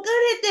be so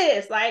good at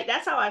this. Like,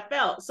 that's how I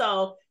felt.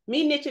 So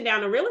me niching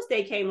down to real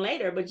estate came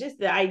later, but just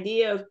the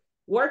idea of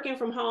working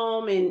from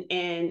home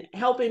and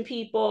helping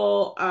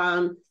people.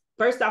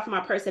 First off, my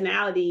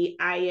personality,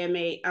 I'm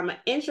an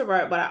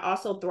introvert, but I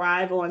also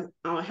thrive on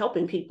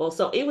helping people.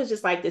 So it was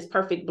just like this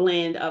perfect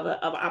blend of an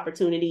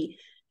opportunity.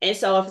 And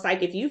so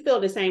if you feel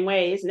the same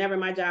way, it's never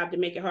my job to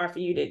make it hard for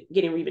you to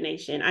get in REVA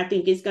Nation. I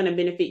think it's going to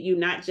benefit you,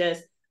 not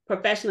just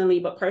professionally,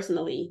 but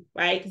personally,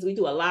 right? Because we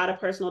do a lot of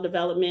personal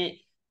development.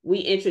 We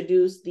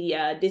introduced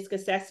the DISC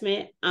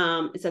assessment.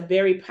 It's a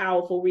very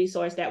powerful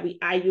resource that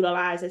I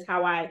utilize. It's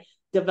how I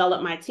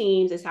develop my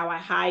teams. It's how I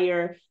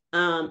hire.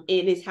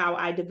 It is how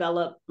I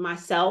develop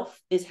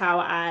myself. It's how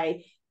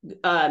I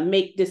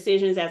make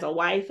decisions as a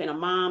wife and a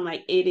mom.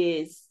 Like, it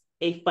is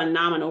a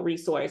phenomenal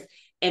resource.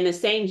 And the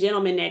same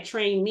gentleman that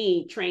trained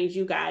me trains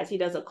you guys. He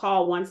does a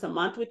call once a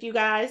month with you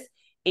guys,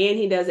 and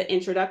he does an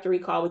introductory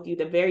call with you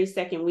the very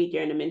second week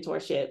you're in the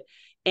mentorship.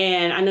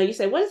 And I know you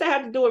say, what does that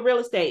have to do with real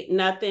estate?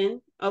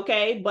 Nothing.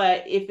 Okay.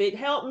 But if it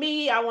helped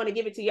me, I want to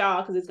give it to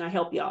y'all because it's going to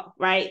help y'all.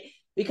 Right.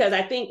 Because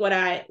I think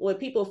what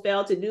people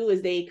fail to do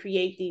is they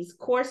create these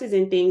courses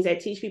and things that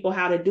teach people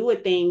how to do a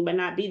thing, but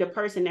not be the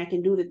person that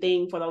can do the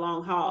thing for the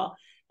long haul.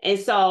 And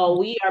so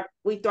we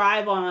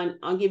thrive on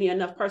giving you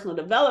enough personal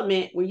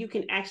development where you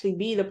can actually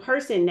be the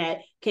person that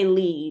can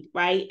lead,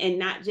 right? And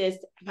not just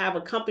have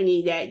a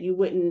company that you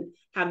wouldn't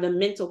have the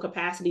mental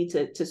capacity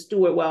to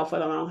steward well for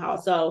the long haul.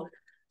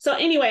 So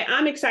anyway,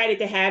 I'm excited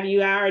to have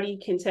you. I already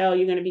can tell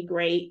you're going to be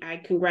great. I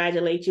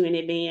congratulate you in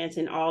advance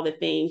and all the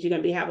things. You're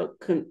going to have a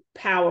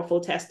powerful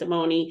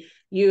testimony.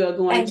 You are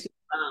going to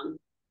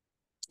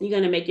you're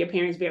going to make your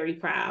parents very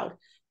proud.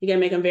 You're going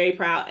to make them very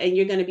proud, and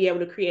you're going to be able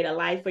to create a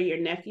life for your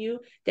nephew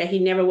that he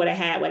never would have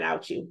had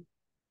without you.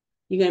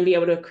 You're going to be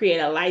able to create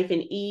a life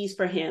and ease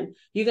for him.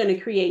 You're going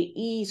to create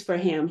ease for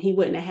him he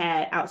wouldn't have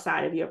had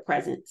outside of your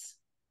presence.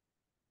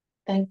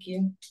 Thank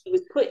you. It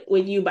was put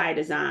with you by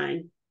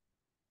design.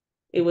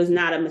 It was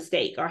not a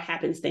mistake or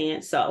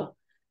happenstance. So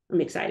I'm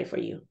excited for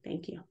you.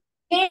 Thank you.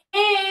 I'm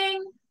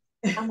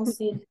going to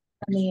see it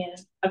come in.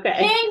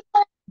 Okay.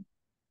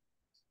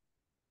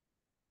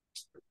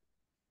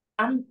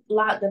 I'm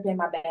locked up in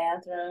my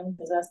bathroom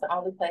because that's the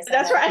only place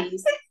That's right.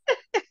 Peace.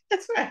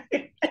 That's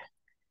right.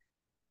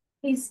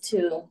 He's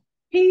 2.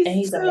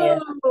 He's 2. Aww,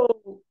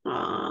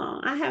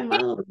 I have my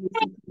little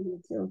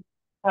too.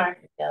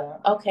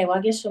 Okay, well,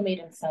 I guess you'll meet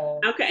him soon.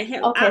 Okay.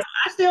 Okay.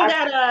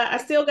 I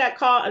still got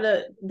called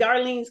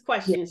Darlene's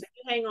questions.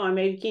 Yeah. Hang on,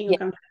 maybe King will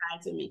come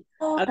back to me.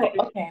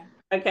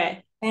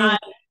 Okay.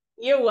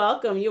 You're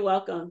welcome. You're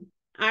welcome.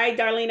 All right,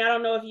 Darlene, I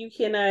don't know if you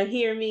can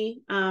hear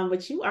me,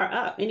 but you are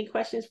up. Any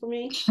questions for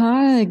me?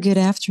 Hi, good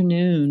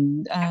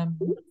afternoon.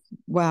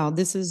 Wow,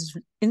 this is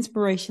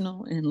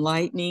inspirational,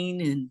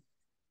 enlightening, and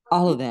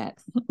all of that.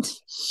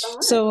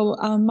 So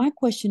my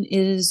question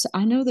is,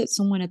 I know that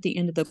someone at the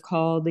end of the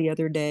call the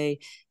other day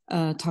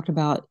talked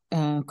about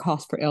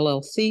cost for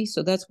LLC.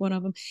 So that's one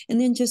of them. And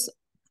then just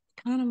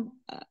kind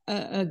of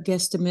a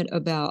guesstimate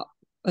about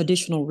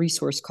additional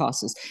resource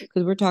costs,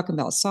 because we're talking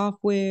about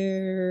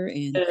software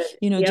and,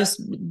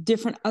 just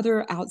different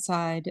other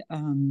outside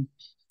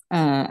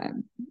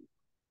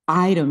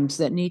items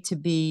that need to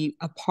be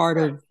a part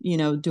of,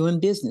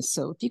 doing business.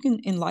 So if you can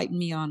enlighten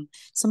me on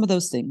some of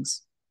those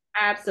things.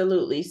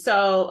 Absolutely.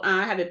 So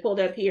I have it pulled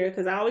up here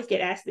because I always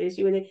get asked this.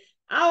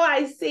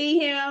 I see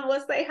him.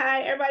 Let's say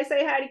hi. Everybody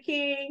say hi to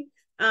King.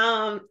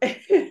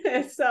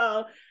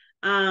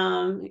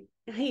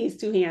 He's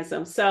too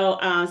handsome. So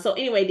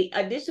anyway, the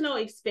additional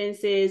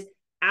expenses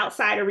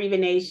outside of REVA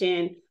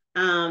Nation,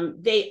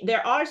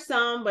 there are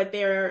some, but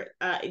they're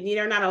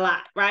not a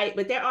lot, right?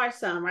 But there are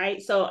some,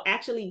 right? So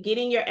actually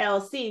getting your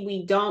LC,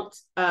 we don't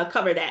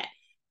cover that.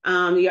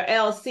 Your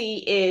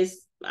LC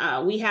is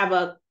we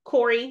have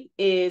Corey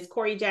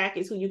Jack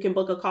is who you can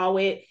book a call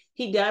with.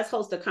 He does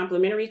host a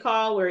complimentary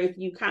call where if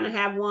you kind of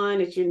have one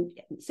that you're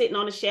sitting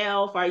on the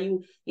shelf or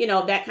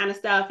that kind of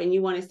stuff, and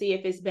you want to see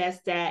if it's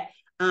best that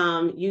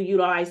you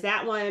utilize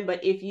that one.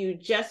 But if you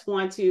just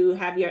want to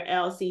have your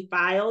LC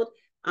filed,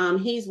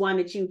 he's one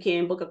that you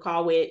can book a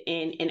call with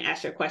and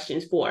ask your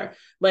questions for.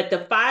 But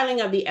the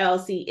filing of the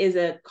LC is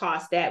a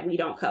cost that we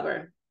don't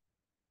cover.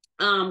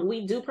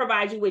 We do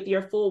provide you with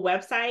your full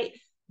website,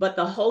 but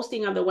the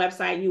hosting of the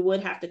website you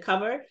would have to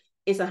cover.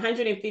 It's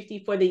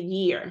 $150 for the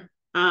year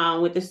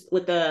with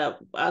the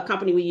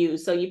company we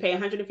use. So you pay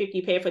 $150,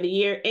 you pay it for the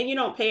year, and you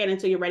don't pay it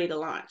until you're ready to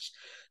launch.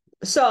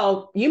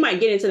 So you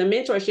might get into the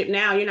mentorship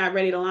now. You're not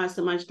ready to launch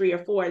to month 3 or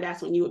 4.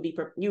 That's when you'd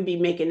be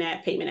making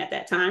that payment at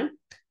that time.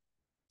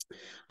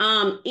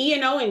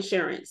 E&O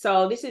insurance.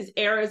 So this is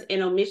errors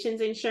and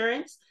omissions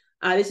insurance.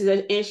 This is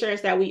an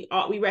insurance that we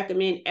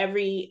recommend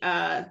every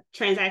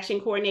transaction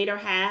coordinator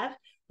have.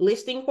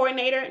 Listing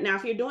coordinator. Now,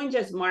 if you're doing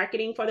just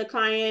marketing for the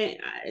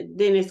client,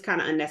 then it's kind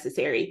of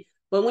unnecessary.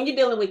 But when you're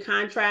dealing with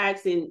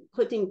contracts and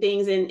putting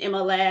things in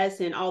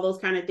MLS and all those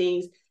kind of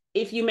things,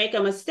 if you make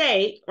a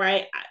mistake,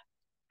 right?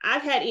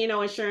 I've had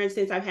E&O insurance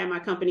since I've had my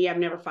company. I've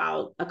never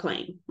filed a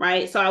claim,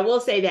 right? So I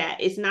will say that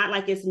it's not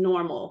like it's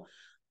normal,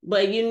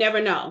 but you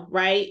never know,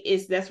 right?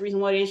 That's the reason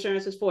what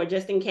insurance is for,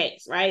 just in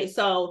case, right?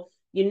 So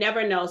you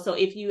never know. So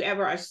if you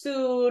ever are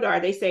sued or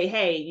they say,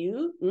 hey,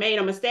 you made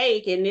a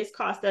mistake and this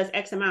cost us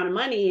X amount of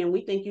money and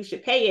we think you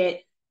should pay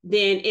it,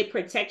 then it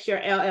protects your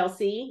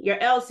LLC. Your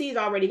LLC is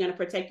already going to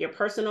protect your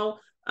personal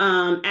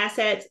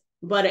assets,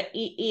 but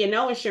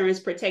E&O insurance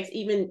protects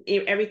even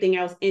everything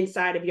else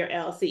inside of your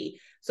LLC.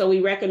 So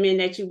we recommend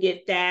that you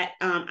get that.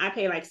 I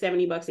pay like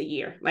 $70 a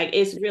year. Like,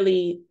 it's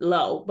really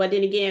low. But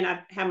then again,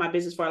 I've had my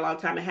business for a long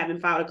time and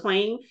haven't filed a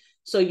claim.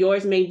 So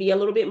yours may be a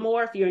little bit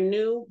more if you're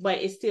new, but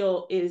it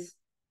still is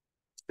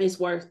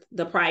worth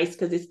the price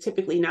because it's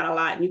typically not a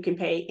lot and you can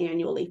pay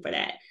annually for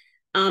that.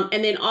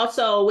 And then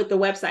also with the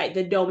website,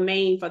 the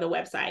domain for the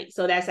website.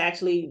 So that's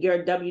actually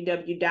your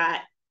www.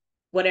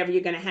 Whatever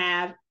you're going to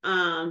have,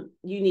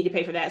 you need to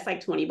pay for that. It's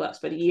like $20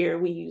 for the year.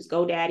 We use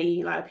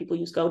GoDaddy. A lot of people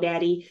use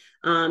GoDaddy.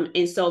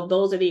 And so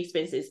those are the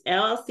expenses: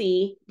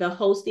 LLC, the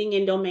hosting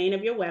and domain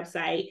of your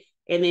website,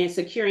 and then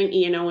securing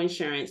E&O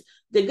insurance.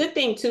 The good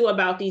thing too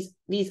about these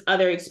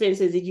other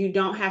expenses is you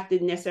don't have to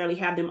necessarily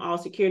have them all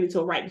secured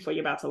until right before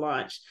you're about to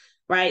launch,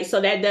 right?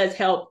 So that does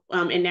help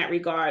in that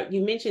regard.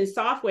 You mentioned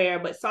software,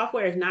 but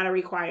software is not a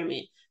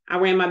requirement. I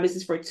ran my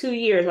business for 2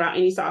 years without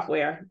any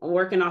software. I'm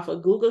working off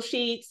of Google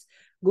Sheets,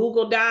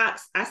 Google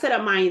Docs. I set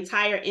up my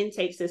entire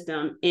intake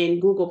system in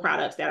Google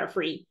products that are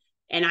free.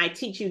 And I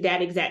teach you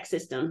that exact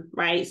system,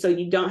 right? So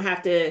you don't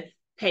have to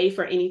pay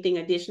for anything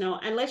additional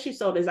unless you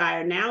so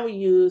desire. Now we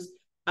use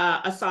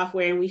a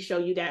software and we show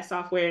you that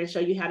software and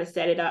show you how to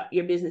set it up,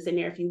 your business in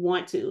there if you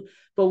want to.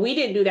 But we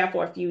didn't do that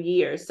for a few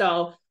years.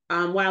 So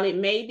while it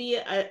may be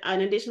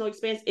an additional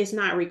expense, it's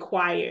not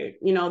required.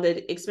 You know,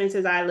 the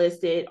expenses I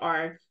listed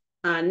are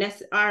I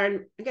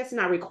guess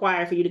not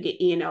required for you to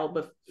get E&O,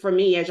 but for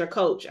me as your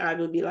coach, I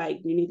would be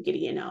like, you need to get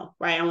E&O,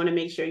 right? I want to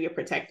make sure you're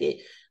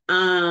protected.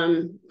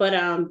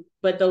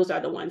 But those are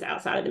the ones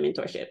outside of the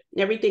mentorship.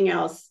 Everything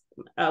else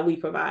we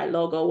provide: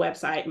 logo,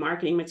 website,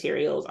 marketing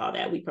materials, all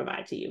that we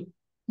provide to you.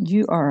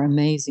 You are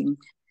amazing.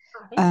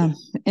 Oh,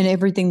 and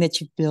everything that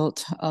you've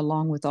built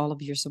along with all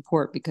of your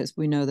support, because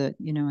we know that,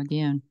 you know,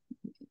 again,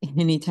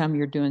 anytime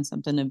you're doing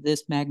something of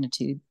this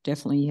magnitude,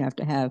 definitely you have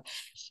to have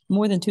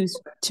more than two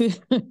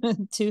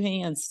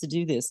hands to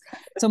do this.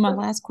 So my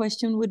last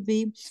question would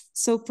be,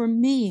 so for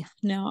me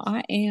now,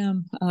 I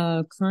am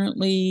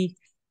currently,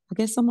 I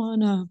guess I'm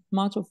on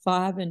module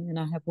 5 and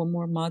I have one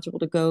more module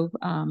to go.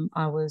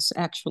 I was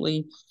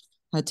actually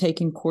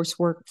taking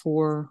coursework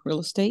for real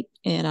estate,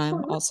 and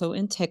I'm also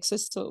in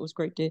Texas. So it was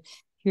great to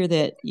hear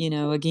that, you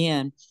know,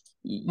 again,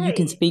 you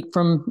can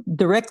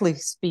directly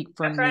speak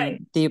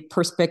from the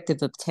perspective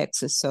of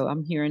Texas. So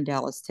I'm here in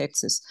Dallas,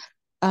 Texas.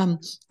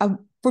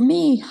 For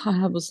me,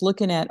 I was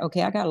looking at,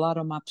 okay, I got a lot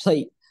on my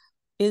plate.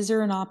 Is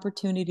there an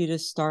opportunity to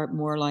start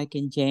more like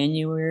in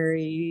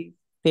January,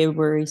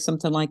 February,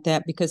 something like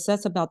that? Because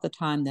that's about the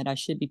time that I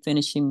should be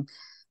finishing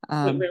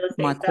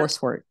my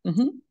coursework.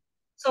 Mm-hmm.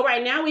 So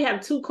right now we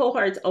have 2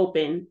 cohorts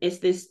open. It's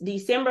this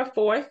December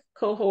 4th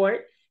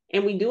cohort,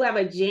 and we do have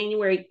a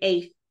January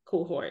 8th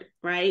cohort,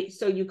 right?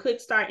 So you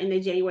could start in the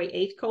January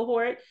 8th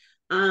cohort.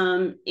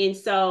 And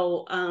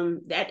so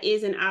that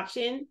is an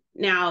option.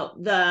 Now,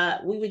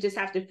 we would just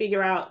have to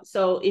figure out,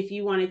 so if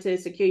you wanted to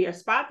secure your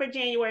spot for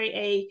January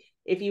 8th,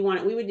 if you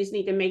want, we would just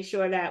need to make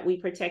sure that we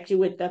protect you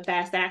with the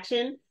fast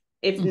action.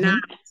 If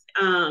not,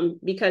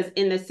 because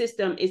in the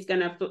system, it's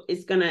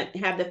gonna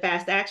have the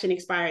fast action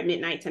expire at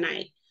midnight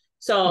tonight.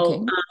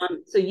 So,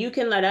 so you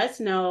can let us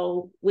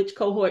know which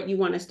cohort you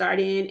want to start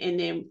in, and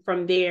then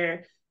from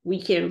there,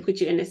 we can put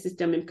you in the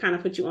system and kind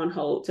of put you on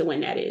hold to when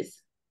that is.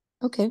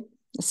 Okay.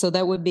 So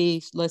that would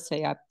be, let's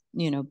say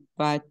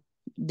by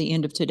the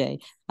end of today,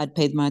 I'd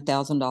paid my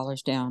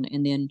 $1,000 down,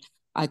 and then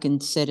I can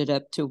set it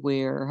up to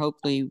where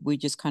hopefully we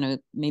just kind of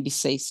maybe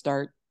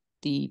start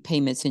the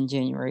payments in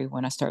January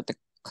when I start the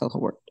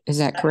cohort. Is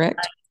that correct?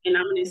 Right. And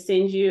I'm going to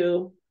send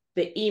you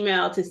the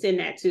email to send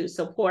that to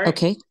support.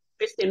 Okay.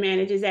 Kristen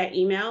manages that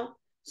email.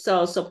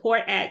 So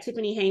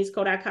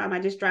support@tiffanyhainesco.com. I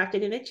just dropped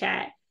it in the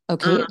chat.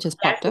 Okay, it just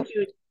popped up.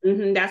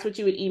 That's what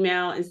you would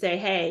email and say,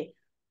 hey,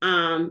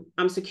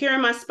 I'm securing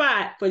my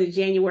spot for the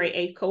January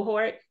 8th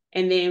cohort.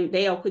 And then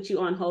they'll put you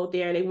on hold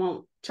there. They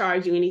won't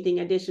charge you anything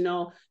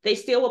additional. They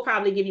still will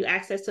probably give you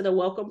access to the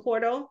welcome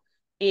portal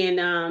and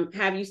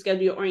have you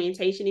schedule your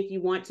orientation if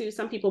you want to.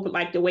 Some people would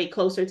like to wait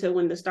closer to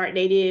when the start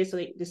date is, so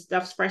the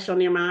stuff's fresh on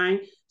their mind.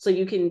 So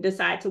you can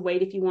decide to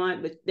wait if you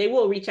want, but they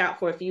will reach out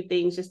for a few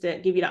things just to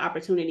give you the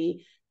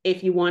opportunity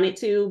if you wanted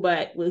to,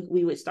 but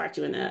we would start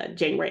you in the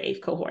January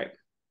 8th cohort.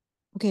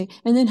 Okay.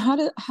 And then how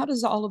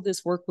does all of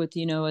this work with,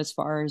 as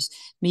far as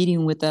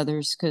meeting with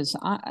others? Because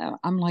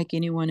I'm like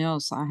anyone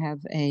else. I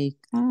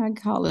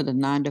call it a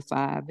 9 to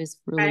 5. It's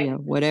really a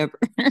whatever.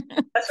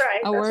 That's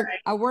right.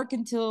 I work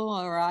until,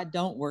 or I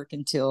don't work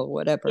until,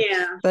 whatever.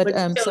 Yeah.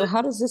 But so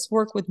how does this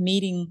work with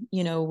meeting,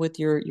 with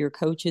your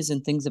coaches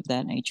and things of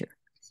that nature?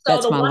 So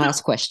that's my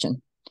last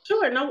question.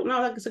 Sure. No,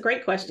 that's a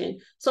great question.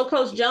 So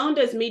Coach Joan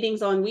does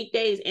meetings on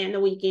weekdays and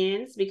the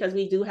weekends, because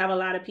we do have a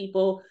lot of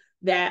people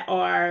that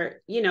are,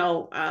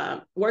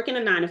 working a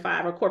 9 to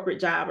 5 or corporate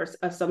job or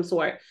of some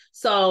sort.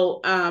 So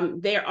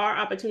there are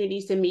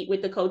opportunities to meet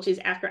with the coaches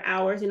after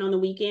hours and on the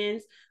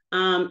weekends.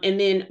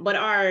 But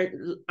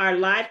our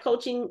live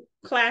coaching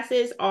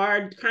classes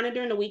are kind of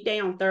during the weekday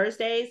on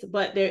Thursdays,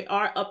 but they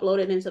are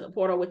uploaded into the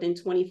portal within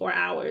 24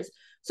 hours.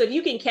 So if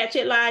you can catch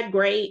it live,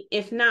 great.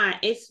 If not,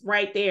 it's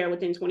right there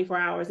within 24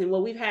 hours. And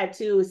what we've had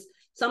too is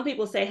some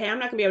people say, hey, I'm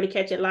not gonna be able to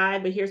catch it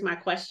live, but here's my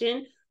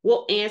question.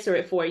 We'll answer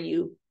it for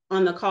you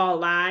on the call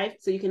live,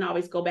 so you can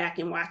always go back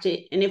and watch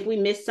it. And if we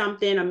missed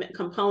something, a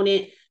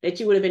component that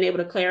you would have been able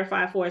to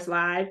clarify for us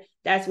live,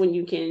 that's when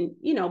you can,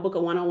 book a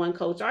one-on-one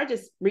coach or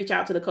just reach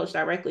out to the coach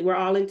directly. We're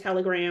all in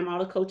Telegram, all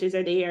the coaches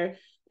are there,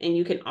 and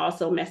you can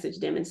also message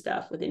them and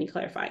stuff with any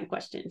clarifying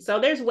questions. So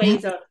there's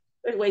ways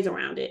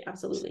around it.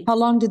 Absolutely. How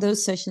long do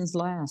those sessions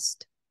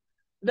last?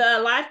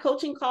 The live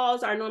coaching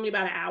calls are normally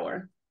about an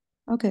hour.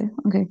 Okay.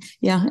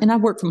 Yeah. And I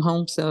work from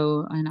home,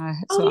 I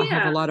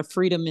have a lot of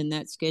freedom in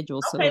that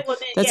schedule. So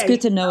that's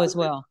good to know as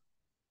well.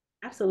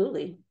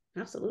 Absolutely.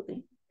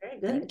 Very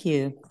good. Thank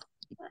you.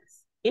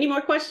 Yes. Any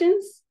more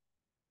questions?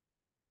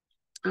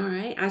 All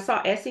right. I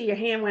saw Essie, your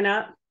hand went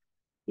up.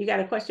 You got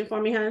a question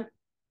for me, hon?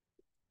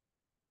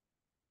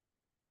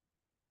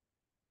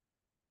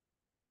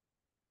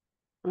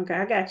 Okay,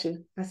 I got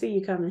you. I see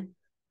you coming.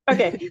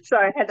 Okay,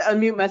 sorry, I had to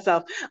unmute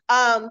myself.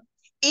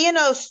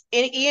 E&O,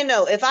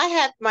 if I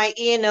had my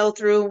E&O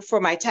through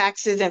for my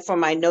taxes and for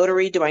my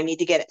notary, do I need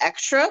to get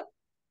extra?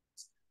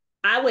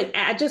 I would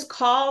just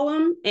call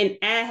them and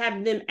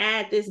have them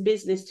add this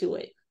business to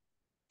it.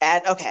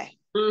 Okay.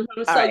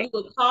 Mm-hmm. So you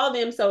would call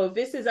them. So if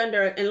this is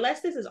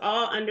unless this is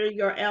all under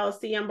your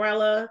LLC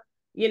umbrella,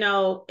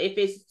 if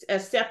it's a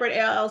separate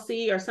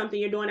LLC or something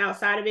you're doing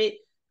outside of it,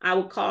 I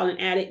would call and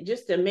add it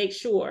just to make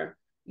sure,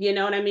 you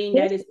know what I mean,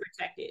 that is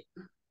protected.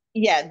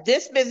 Yeah,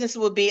 this business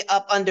would be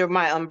up under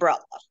my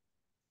umbrella.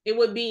 It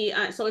would be,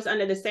 so it's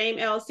under the same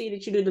LLC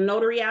that you do the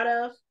notary out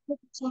of?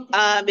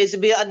 Is it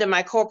be under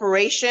my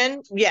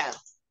corporation? Yeah.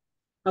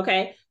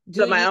 Okay.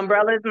 So my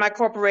umbrella is my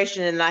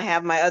corporation, and I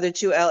have my other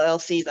 2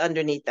 LLCs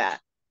underneath that.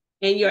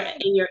 And your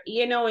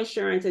E&O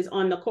insurance is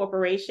on the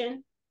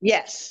corporation?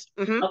 Yes.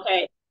 Mm-hmm.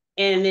 Okay.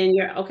 And then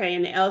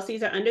and the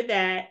LLCs are under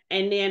that.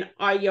 And then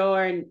are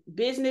your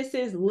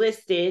businesses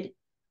listed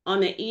on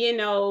the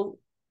E&O,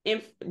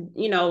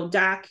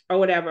 doc or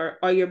whatever?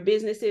 Are your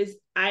businesses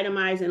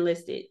itemized and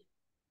listed?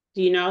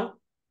 Do you know?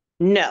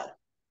 No.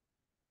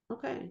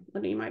 Okay.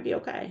 Well, then you might be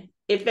okay.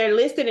 If they're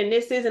listed and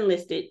this isn't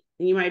listed,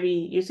 you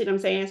see what I'm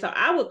saying? So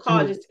I would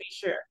call just to be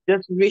sure.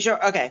 Just to be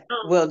sure. Okay.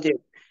 Will do.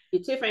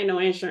 Tiff ain't no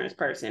insurance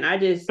person. I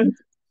just, so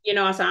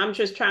I'm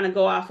just trying to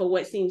go off of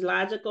what seems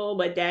logical,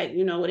 but that,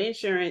 with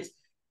insurance,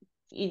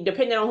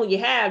 depending on who you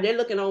have, they're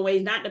looking on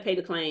ways not to pay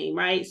the claim,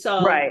 right?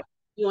 So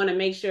you want to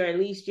make sure at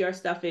least your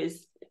stuff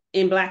is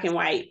in black and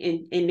white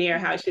in there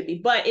how it should be.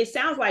 But it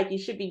sounds like you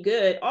should be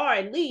good, or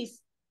at least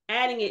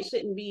adding it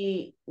shouldn't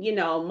be,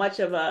 much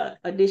of a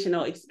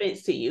additional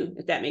expense to you,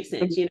 if that makes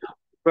sense,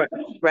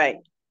 Right.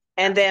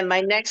 And then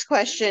my next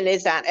question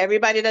is that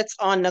everybody that's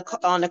on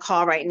the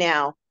call right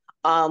now,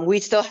 we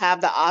still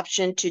have the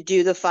option to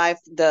do the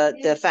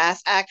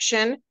fast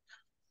action.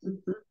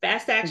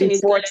 Fast action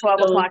before is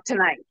 12 o'clock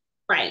tonight.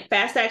 Right.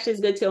 Fast action is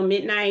good till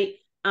midnight.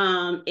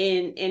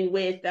 And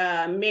with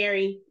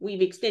Mary,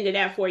 we've extended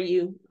that for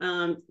you,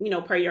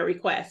 per your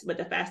request, but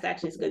the fast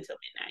action is good till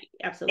midnight.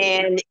 Absolutely.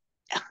 And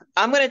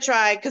I'm going to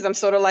try, because I'm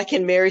sort of like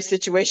in Mary's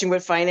situation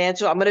with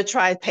financial, I'm going to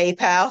try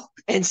PayPal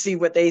and see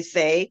what they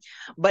say.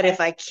 But if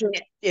I can't,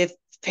 if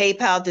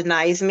PayPal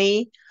denies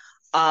me,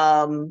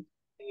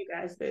 you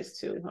guys this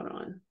too. Hold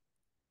on.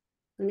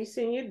 Let me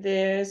send you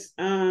this.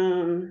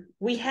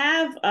 We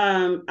have,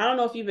 I don't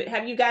know if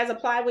have you guys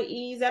applied with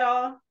ease at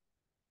all?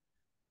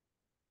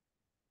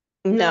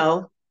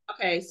 No.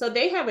 Okay. So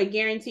they have a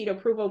guaranteed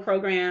approval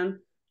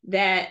program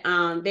that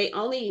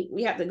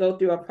we have to go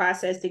through a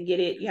process to get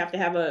it. You have to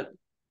have a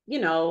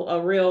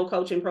real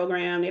coaching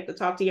program. They have to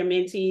talk to your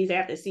mentees. They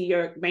have to see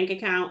your bank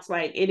accounts.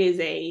 Like, it is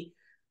a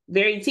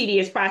very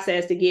tedious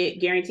process to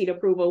get guaranteed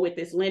approval with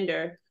this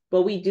lender.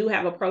 But we do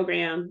have a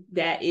program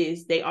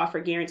they offer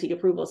guaranteed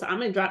approval. So I'm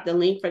going to drop the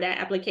link for that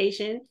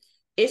application.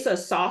 It's a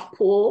soft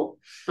pull.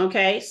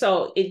 Okay.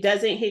 So it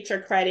doesn't hit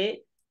your credit.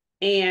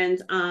 And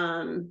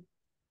the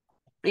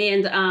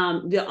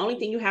only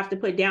thing you have to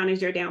put down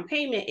as your down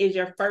payment is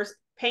your first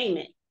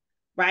payment,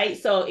 right?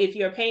 So if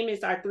your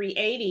payments are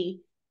 $380,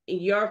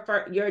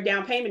 your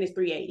down payment is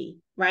 $380,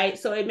 right?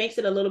 So it makes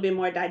it a little bit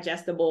more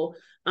digestible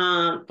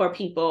for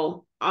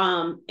people.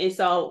 And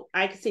so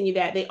I can send you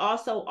that. They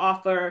also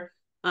offer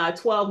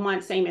 12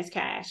 months, same as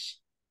cash.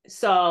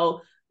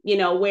 So,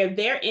 where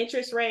their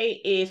interest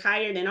rate is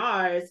higher than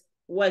ours,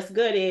 what's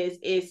good is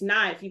it's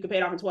not if you can pay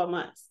it off in 12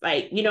 months.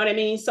 Like, you know what I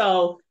mean?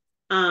 So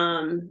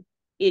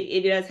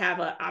it does have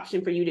an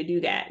option for you to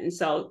do that. And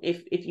so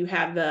if you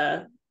have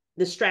the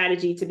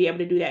strategy to be able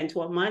to do that in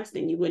 12 months,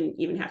 then you wouldn't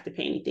even have to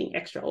pay anything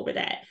extra over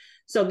that.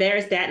 So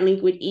there's that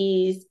link with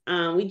ease.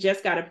 We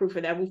just got approved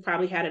for that. We've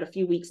probably had it a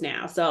few weeks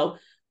now. So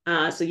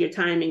your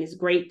timing is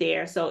great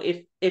there. So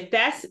if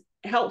that's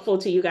helpful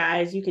to you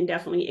guys, you can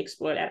definitely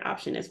explore that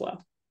option as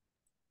well.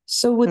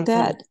 So with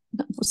that,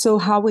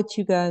 how would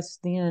you guys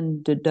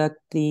then deduct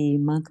the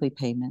monthly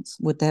payments?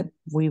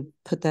 We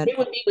put that it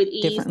would be with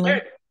ease.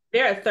 Differently?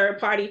 They're a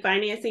third-party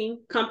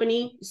financing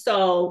company,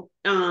 so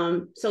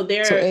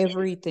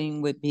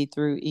everything would be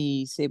through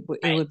ease. It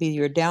would be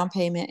your down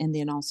payment and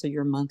then also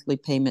your monthly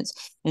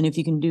payments. And if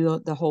you can do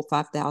the whole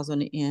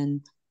 $5,000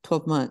 in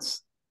 12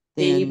 months,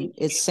 then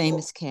it's same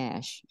as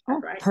cash. Oh,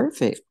 right.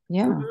 Perfect.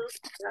 Yeah. Mm-hmm.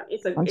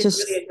 It's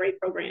really a great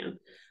program.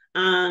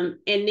 And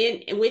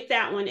then with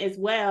that one as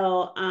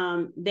well,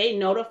 they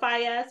notify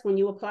us when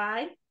you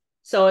apply.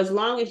 So as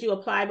long as you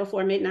apply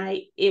before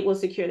midnight, it will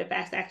secure the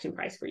fast action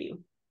price for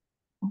you.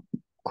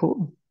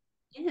 Cool.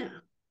 Yeah.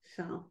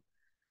 So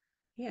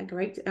yeah,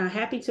 great.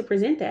 Happy to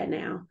present that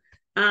now.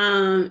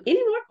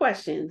 Any more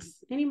questions?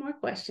 Any more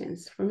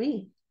questions for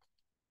me?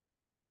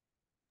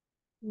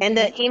 And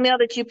the email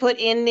that you put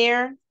in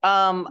there,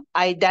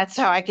 that's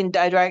how I can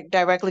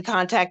directly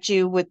contact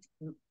you with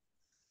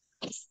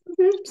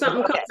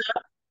something comes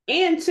up.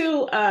 And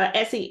to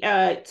Essie,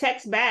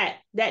 text back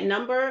that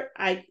number.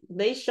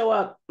 They show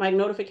up like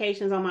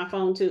notifications on my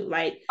phone too.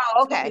 Like,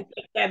 Oh, okay.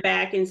 Take that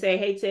back and say,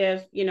 "Hey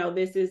Tiff,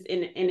 this is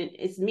and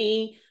it's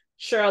me,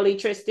 Shirley,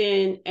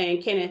 Tristan,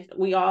 and Kenneth.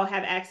 We all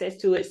have access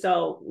to it.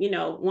 So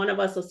one of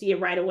us will see it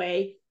right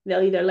away.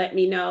 They'll either let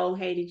me know,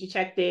 hey, did you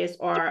check this,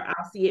 or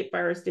I'll see it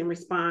first and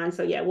respond.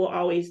 So yeah,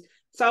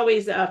 it's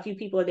always a few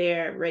people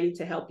there ready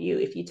to help you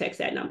if you text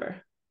that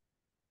number.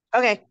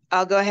 Okay,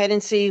 I'll go ahead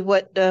and see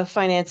what the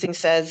financing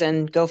says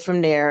and go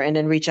from there and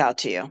then reach out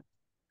to you.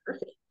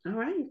 Perfect. All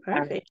right,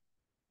 perfect.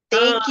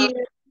 Thank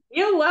you.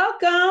 You're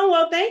welcome.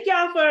 Well, thank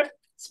y'all for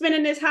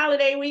spending this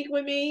holiday week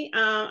with me.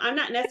 I'm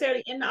not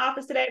necessarily in the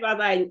office today, but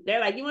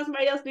they're like, you want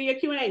somebody else to do your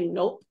Q&A?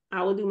 Nope.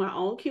 I will do my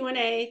own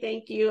Q&A.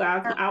 Thank you.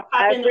 I'll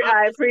pop in the office.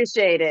 I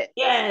appreciate it.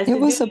 Yes. It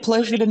was a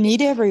pleasure to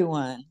meet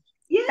everyone.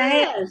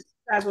 Yes.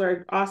 Guys, we're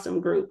an awesome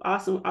group.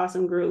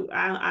 Awesome group.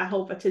 I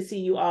hope to see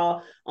you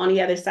all on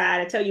the other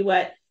side. I tell you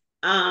what,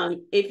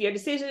 if your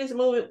decision is to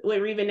move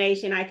with REVA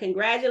Nation, I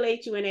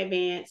congratulate you in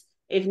advance.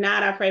 If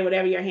not, I pray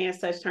whatever your hands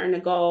touch turn to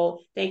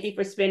gold. Thank you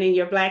for spending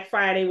your Black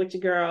Friday with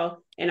your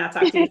girl, and I'll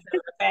talk to you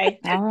soon, okay?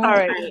 All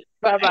right.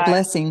 Bye-bye.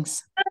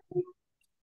 Blessings.